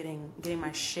enjoying getting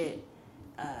my shit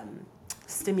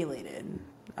stimulated.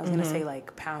 I was gonna say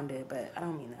like pounded, but I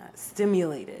don't mean that.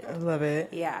 Stimulated. I love it.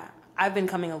 Yeah. I've been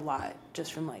coming a lot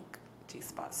just from like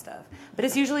G-spot stuff. But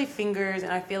it's usually fingers,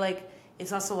 and I feel like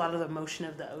it's also a lot of the motion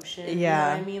of the ocean. Yeah. You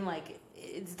know what I mean? Like,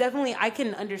 it's definitely, I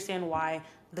can understand why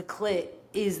the clit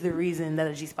is the reason that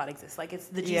a G-spot exists. Like, it's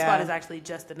the G-spot is actually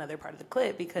just another part of the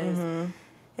clit because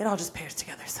it all just pairs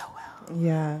together so well.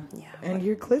 Yeah. Yeah. And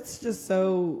your clit's just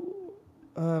so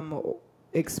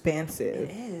expansive.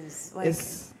 It is. Like,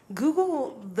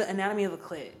 Google the anatomy of a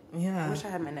clit. Yeah. I wish I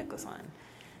had my necklace on.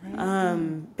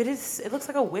 But it looks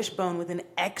like a wishbone with an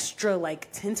extra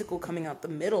like tentacle coming out the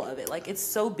middle of it. Like it's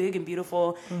so big and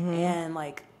beautiful and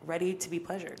like ready to be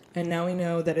pleasured. And now we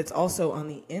know that it's also on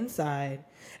the inside.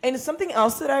 And something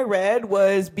else that I read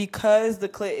was because the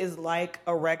clit is like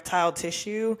erectile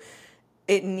tissue,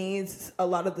 it needs a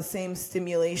lot of the same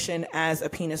stimulation as a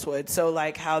penis would. So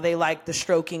like how they like the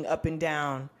stroking up and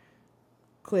down.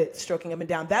 Clit stroking up and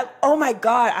down. That, oh my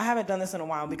God, I haven't done this in a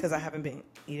while because I haven't been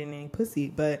eating any pussy.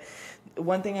 But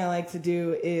one thing I like to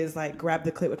do is like grab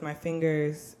the clit with my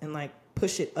fingers and like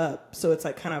push it up. So it's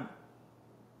like kind of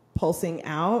pulsing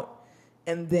out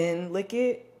and then lick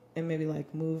it and maybe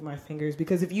like move my fingers.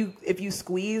 Because if you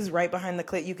squeeze right behind the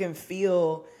clit, you can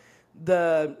feel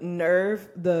the nerve,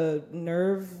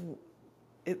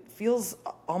 it feels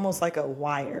almost like a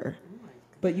wire.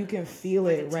 But you can feel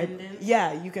like it, right? tendon?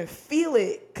 Yeah, you can feel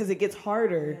it because it gets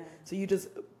harder. Yeah. So you just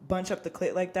bunch up the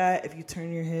clit like that. If you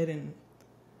turn your head and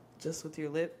just with your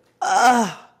lip,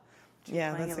 yeah,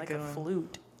 that's a good one.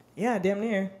 Flute. Yeah, damn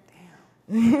near.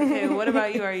 Damn. Okay, what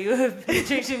about you? Are you a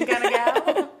penetration kind of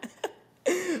gal?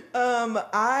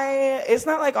 It's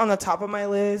not like on the top of my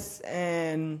list,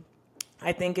 and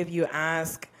I think if you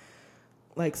ask,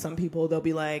 like some people, they'll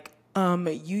be like,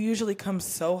 you usually come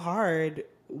so hard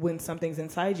when something's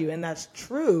inside you, and that's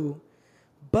true,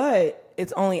 but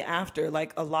it's only after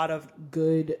like a lot of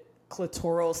good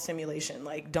clitoral stimulation.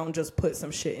 Like, don't just put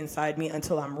some shit inside me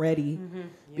until I'm ready,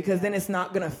 because then it's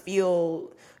not gonna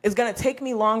feel. It's gonna take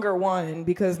me longer. One,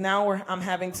 because now I'm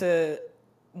having to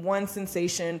one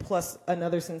sensation plus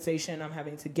another sensation. I'm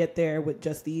having to get there with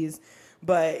just these.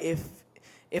 But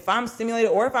if I'm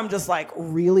stimulated or if I'm just like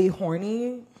really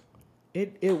horny,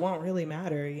 it won't really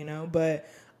matter, you know. But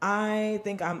I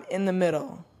think I'm in the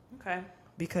middle. Okay.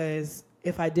 Because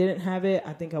if I didn't have it,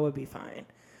 I think I would be fine.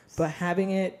 But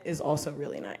having it is also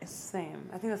really nice. Same.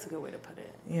 I think that's a good way to put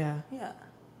it. Yeah. Yeah.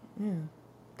 Yeah.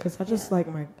 Because I just like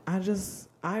I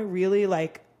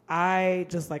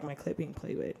just like my clit being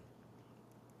played with.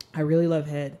 I really love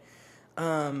head.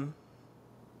 I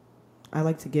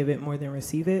like to give it more than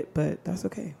receive it, but that's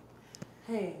okay.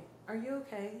 Hey, are you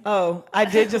okay? Oh, I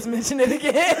did just mention it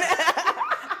again.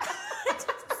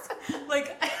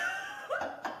 Like,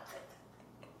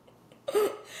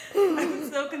 I'm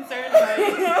so concerned by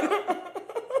you.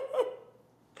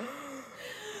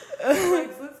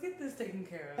 Like, let's get this taken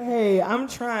care of. Hey, I'm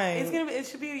trying. It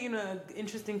should be, an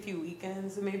interesting few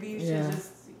weekends. So maybe you should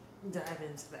just dive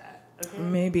into that. Okay?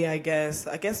 Maybe, I guess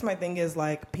my thing is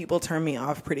like people turn me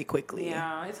off pretty quickly.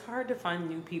 Yeah, it's hard to find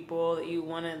new people that you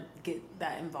want to get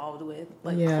that involved with,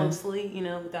 like closely,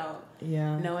 without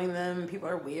knowing them. People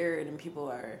are weird, and people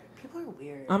are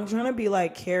weird. I'm trying to be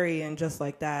like Carrie and just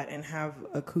like that, and have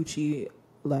a coochie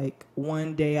like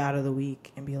one day out of the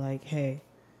week, and be like, hey,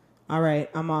 all right,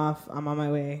 I'm off, I'm on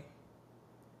my way.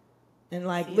 And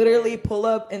like literally pull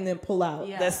up and then pull out.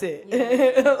 Yeah. That's it.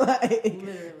 Yeah. Like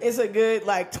literally. It's a good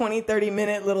like 20-30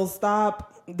 minute little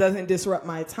stop. Doesn't disrupt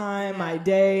my time, my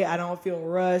day. I don't feel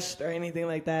rushed or anything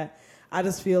like that. I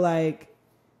just feel like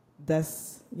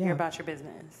that's you're about your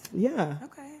business. Yeah.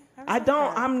 Okay.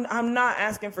 I'm not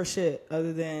asking for shit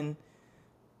other than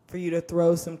for you to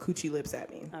throw some coochie lips at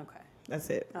me. Okay. That's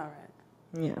it. All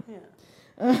right. Yeah.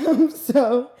 Yeah.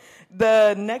 So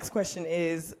the next question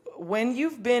is, when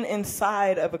you've been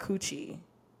inside of a coochie,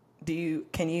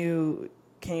 can you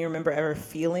can you remember ever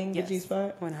feeling the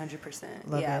G-spot? 100%.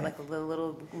 Yeah, it. like a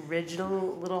little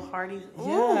original, little hardy. Ooh,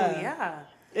 Yeah. yeah.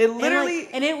 It literally...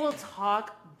 And it will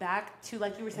talk back to,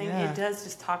 like you were saying, it does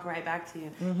just talk right back to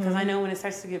you. Because I know when it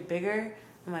starts to get bigger,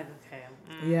 I'm like, okay.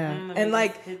 And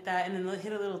like... hit that, and then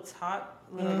hit a little top,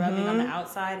 little rubbing on the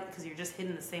outside, because you're just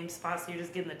hitting the same spot, so you're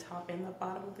just getting the top and the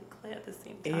bottom of the clit at the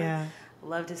same time. Yeah.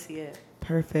 Love to see it.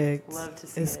 Perfect. Love to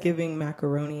see it. It's giving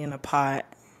macaroni in a pot.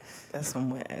 That's some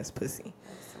wet-ass pussy.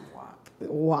 That's some wop.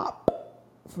 Wop.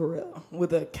 For real.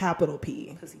 With a capital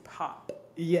P. Pussy pop.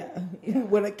 Yeah.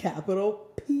 With a capital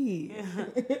P.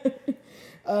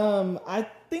 I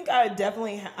think I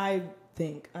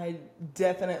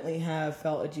definitely have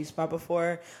felt a G-spot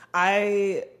before.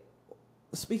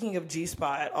 Speaking of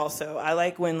G-spot also, I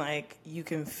like when like you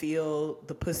can feel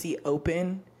the pussy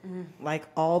open like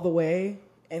all the way.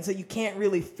 And so you can't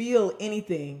really feel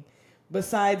anything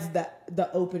besides the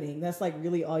opening. That's like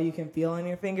really all you can feel on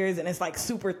your fingers, and it's like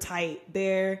super tight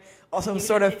there. Also,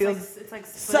 sort of feels it's like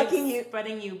sucking you,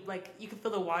 spreading you. Like you can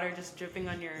feel the water just dripping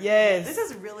on your. Yes, this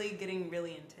is really getting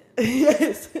really intense.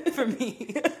 Yes, for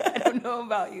me. I don't know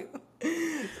about you.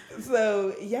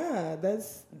 So yeah,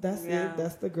 that's it.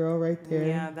 That's the girl right there.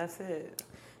 Yeah, that's it.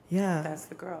 Yeah, that's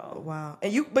the girl. Wow.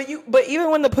 And but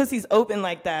even when the pussy's open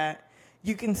like that,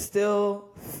 you can still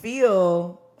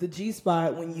feel the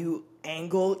G-spot when you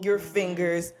angle your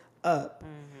fingers up.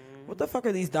 What the fuck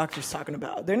are these doctors talking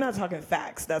about? They're not talking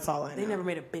facts. That's all I know. They never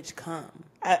made a bitch come.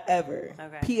 Ever.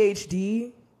 Okay.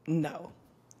 PhD? No.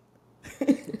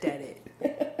 Dead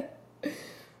it.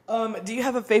 Do you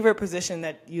have a favorite position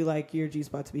that you like your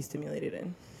G-spot to be stimulated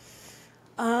in?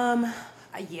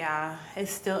 Yeah,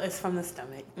 it's from the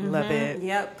stomach. Love it.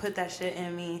 Yep, put that shit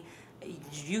in me.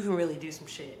 You can really do some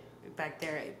shit back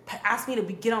there. Ask me to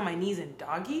get on my knees and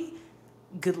doggy.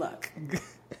 Good luck.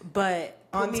 But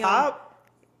on top.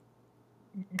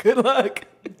 Good luck.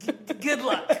 Good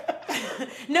luck.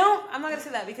 No, I'm not gonna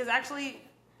say that because actually,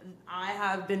 I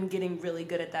have been getting really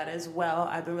good at that as well.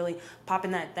 I've been really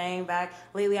popping that thing back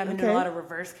lately. I've been doing a lot of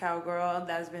reverse cowgirl.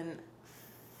 That's been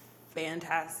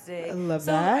fantastic. I love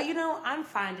that. So I'm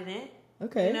finding it.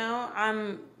 Okay.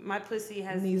 My pussy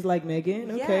has knees like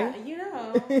Megan. Okay.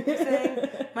 Yeah, I'm saying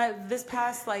this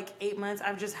past 8 months,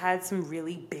 I've just had some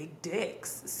really big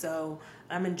dicks. So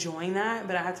I'm enjoying that,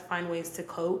 but I have to find ways to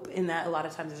cope. And that a lot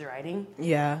of times is writing.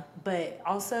 Yeah. But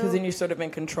also because then you're sort of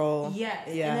in control. Yes.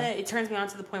 Yeah. And then it turns me on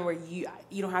to the point where you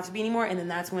don't have to be anymore, and then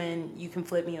that's when you can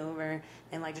flip me over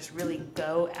and just really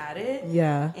go at it.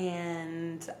 Yeah.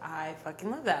 And I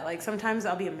fucking love that. Sometimes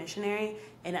I'll be a missionary,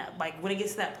 and when it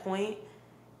gets to that point,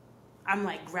 I'm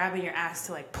grabbing your ass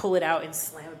to pull it out and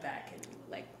slam it back and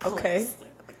pull it.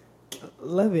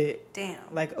 Love it. Damn.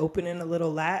 Opening a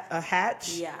little a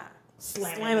hatch. Yeah.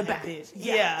 Slam it back.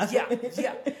 Yeah.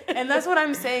 And that's what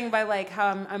I'm saying by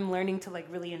how I'm learning to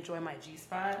really enjoy my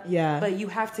G-spot. Yeah. But you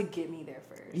have to get me there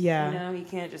first. Yeah. You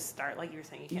can't just start like you were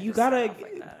saying. You gotta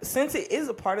since it is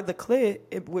a part of the clit,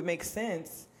 it would make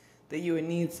sense that you would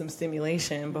need some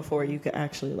stimulation before you could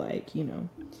actually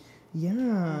Yeah.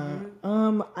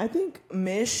 Mm-hmm. I think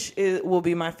Mish will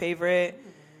be my favorite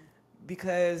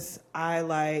because I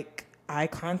like eye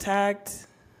contact.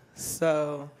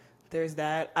 So there's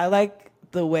that. I like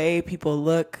the way people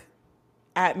look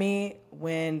at me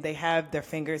when they have their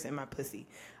fingers in my pussy.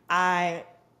 I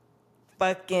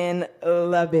fucking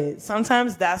love it.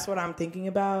 Sometimes that's what I'm thinking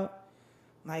about.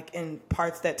 In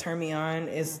parts that turn me on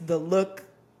is the look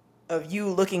of you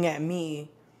looking at me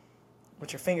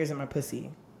with your fingers in my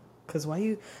pussy. Cause why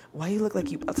you look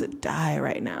like you about to die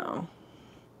right now?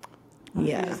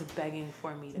 Yeah, just begging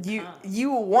for me to come.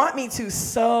 You want me to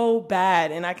so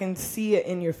bad, and I can see it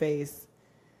in your face.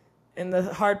 And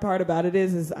the hard part about it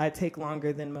is I take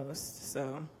longer than most.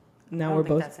 So now we're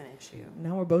both. That's an issue.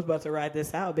 Now we're both about to ride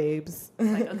this out, babes.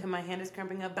 It's okay, my hand is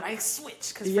cramping up, but I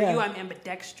switch because for you I'm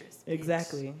ambidextrous. Bitch.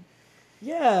 Exactly.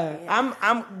 Yeah,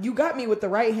 I'm. You got me with the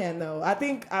right hand though. I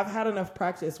think I've had enough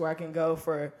practice where I can go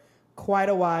for quite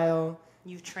a while.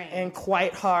 You've trained. And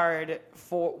quite hard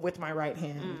with my right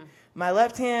hand. My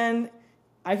left hand,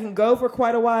 I can go for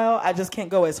quite a while. I just can't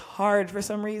go as hard for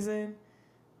some reason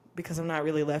because I'm not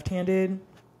really left-handed.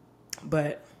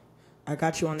 But I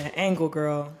got you on that angle,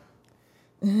 girl.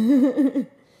 And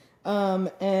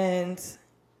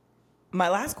my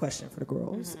last question for the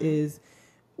girls is,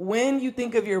 when you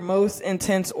think of your most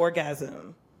intense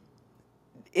orgasm,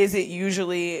 is it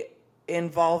usually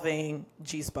involving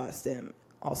G-spot stim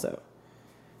also?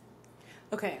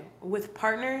 Okay, with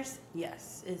partners,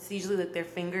 yes. It's usually their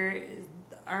fingers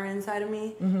are inside of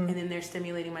me, and then they're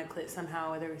stimulating my clit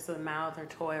somehow, whether it's the mouth or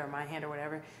toy or my hand or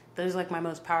whatever. Those are my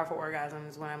most powerful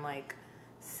orgasms when I'm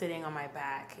sitting on my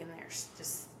back and they're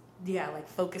just, like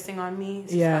focusing on me.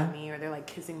 It's just not me, or they're like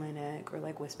kissing my neck or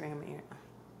like whispering in my ear.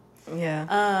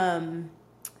 Yeah.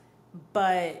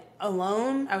 But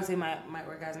alone, I would say my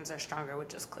orgasms are stronger with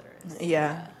just clitoris.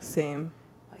 Yeah, same.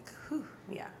 Like, whew,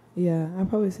 yeah. Yeah, I'd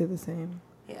probably say the same.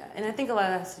 Yeah, and I think a lot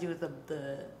of that has to do with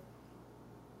the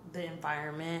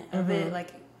environment of it.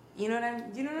 Like, you know what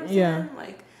I'm saying? Yeah.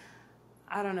 Like,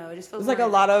 I don't know. It just feels it's like a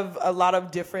lot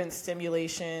of different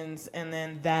stimulations, and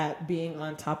then that being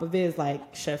on top of it is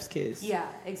like chef's kiss. Yeah,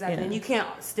 exactly. Yeah. And you can't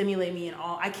stimulate me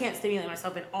I can't stimulate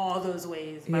myself in all those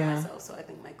ways by myself. So I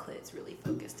think my clit's really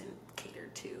focused and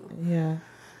catered to. Yeah.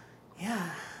 Yeah.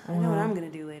 I know what I'm going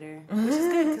to do later, which is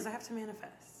good because I have to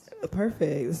manifest.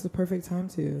 Perfect. This is the perfect time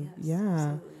to. Yes, yeah.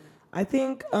 Absolutely. I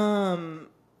think,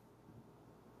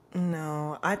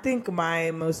 no, I think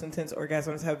my most intense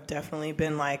orgasms have definitely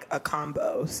been like a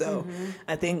combo. So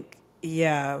I think,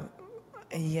 yeah,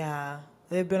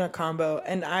 they've been a combo.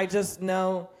 And I just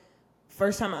know,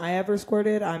 first time I ever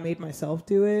squirted, I made myself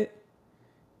do it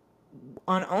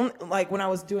when I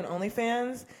was doing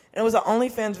OnlyFans. And it was an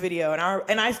OnlyFans video,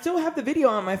 and I still have the video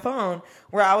on my phone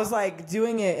where I was like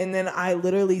doing it, and then I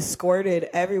literally squirted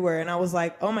everywhere, and I was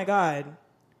like, oh my God,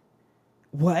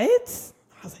 what?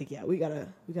 I was like, yeah, we gotta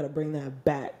bring that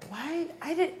back. Why?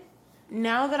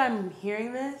 Now that I'm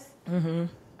hearing this,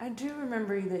 I do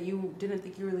remember that you didn't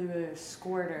think you really were a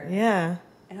squirter. Yeah.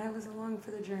 And I was along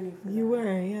for the journey for that. You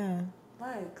were, yeah.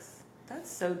 Lex, that's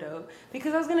so dope.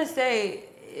 Because I was gonna say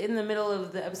in the middle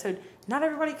of the episode, not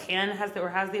everybody has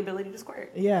the ability to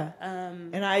squirt. Yeah.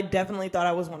 And I definitely thought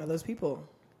I was one of those people.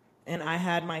 And I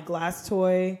had my glass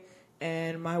toy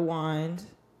and my wand,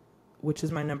 which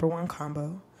is my number one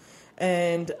combo.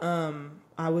 And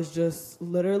I was just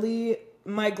literally,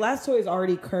 my glass toy is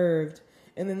already curved,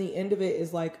 and then the end of it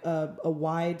is like a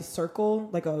wide circle,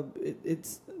 like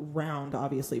it's round,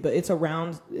 obviously, but it's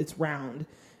round,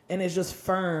 and it's just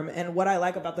firm. And what I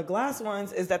like about the glass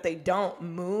ones is that they don't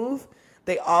move.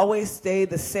 They always stay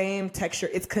the same texture.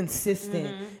 It's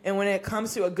consistent. And when it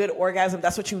comes to a good orgasm,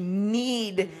 that's what you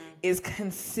need is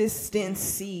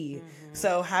consistency.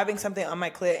 So having something on my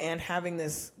clit and having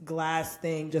this glass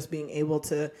thing, just being able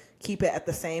to keep it at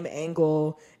the same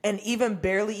angle and even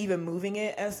barely even moving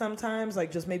it as sometimes,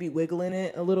 like just maybe wiggling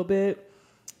it a little bit.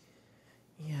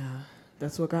 Yeah,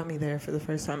 that's what got me there for the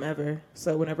first time ever.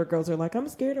 So whenever girls are like, I'm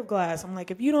scared of glass, I'm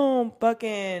like, if you don't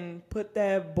fucking put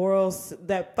that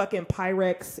fucking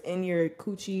Pyrex in your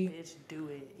coochie. Bitch, do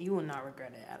it. You will not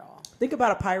regret it at all. Think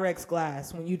about a Pyrex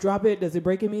glass. When you drop it, does it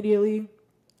break immediately?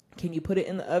 Can you put it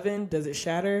in the oven? Does it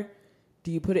shatter?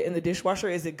 Do you put it in the dishwasher?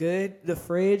 Is it good? The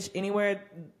fridge? Anywhere?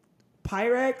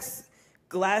 Pyrex,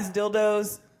 glass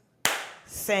dildos,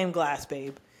 same glass,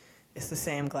 babe. It's the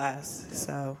same glass.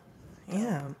 So,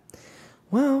 yeah.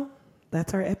 Well,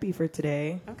 that's our epi for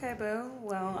today. Okay, boo.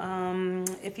 Well,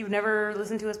 if you've never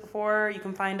listened to us before, you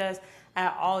can find us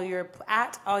at all your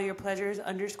pleasures _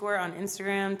 on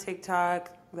Instagram,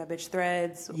 TikTok, that bitch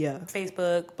Threads,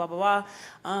 Facebook, blah, blah,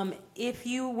 blah. If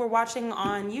you were watching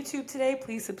on YouTube today,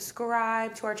 please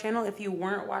subscribe to our channel. If you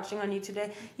weren't watching on YouTube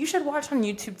today, you should watch on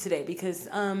YouTube today because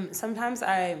sometimes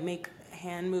I make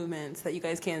hand movements that you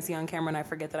guys can't see on camera and I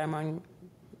forget that I'm on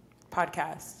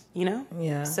podcast, you know?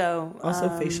 Yeah. So also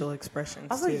facial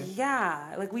expressions too.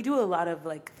 Yeah. Like we do a lot of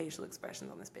like facial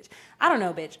expressions on this bitch. I don't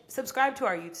know, bitch. Subscribe to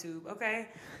our YouTube, okay?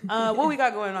 What we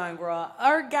got going on, girl?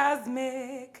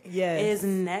 Orgasmic is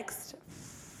next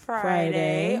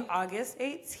Friday, August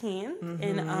 18th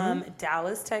in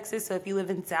Dallas, Texas. So if you live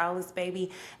in Dallas,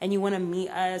 baby, and you want to meet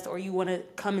us or you want to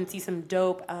come and see some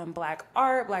dope black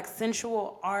art, black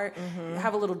sensual art,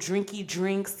 have a little drinky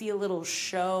drink, see a little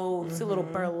show, see a little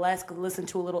burlesque, listen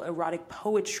to a little erotic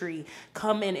poetry,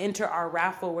 come and enter our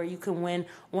raffle where you can win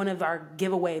one of our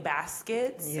giveaway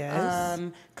baskets. Yes.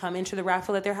 Come enter the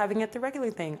raffle that they're having at the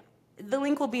regular thing. The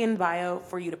link will be in bio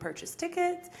for you to purchase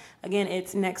tickets. Again,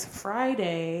 it's next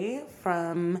Friday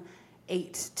from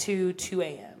 8 to 2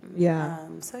 a.m. Yeah.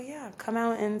 So, yeah, come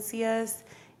out and see us.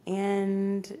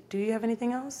 And do you have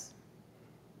anything else?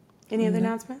 Any other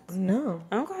announcements? No.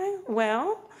 Okay.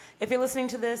 Well, if you're listening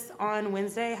to this on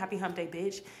Wednesday, happy hump day,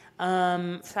 bitch.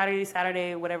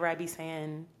 Saturday, whatever I be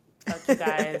saying. Fuck you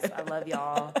guys. I love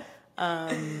y'all.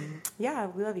 Yeah,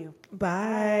 we love you.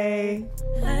 Bye.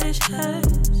 Hush, hush,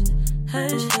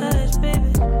 hush, hush, baby.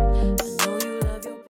 I know you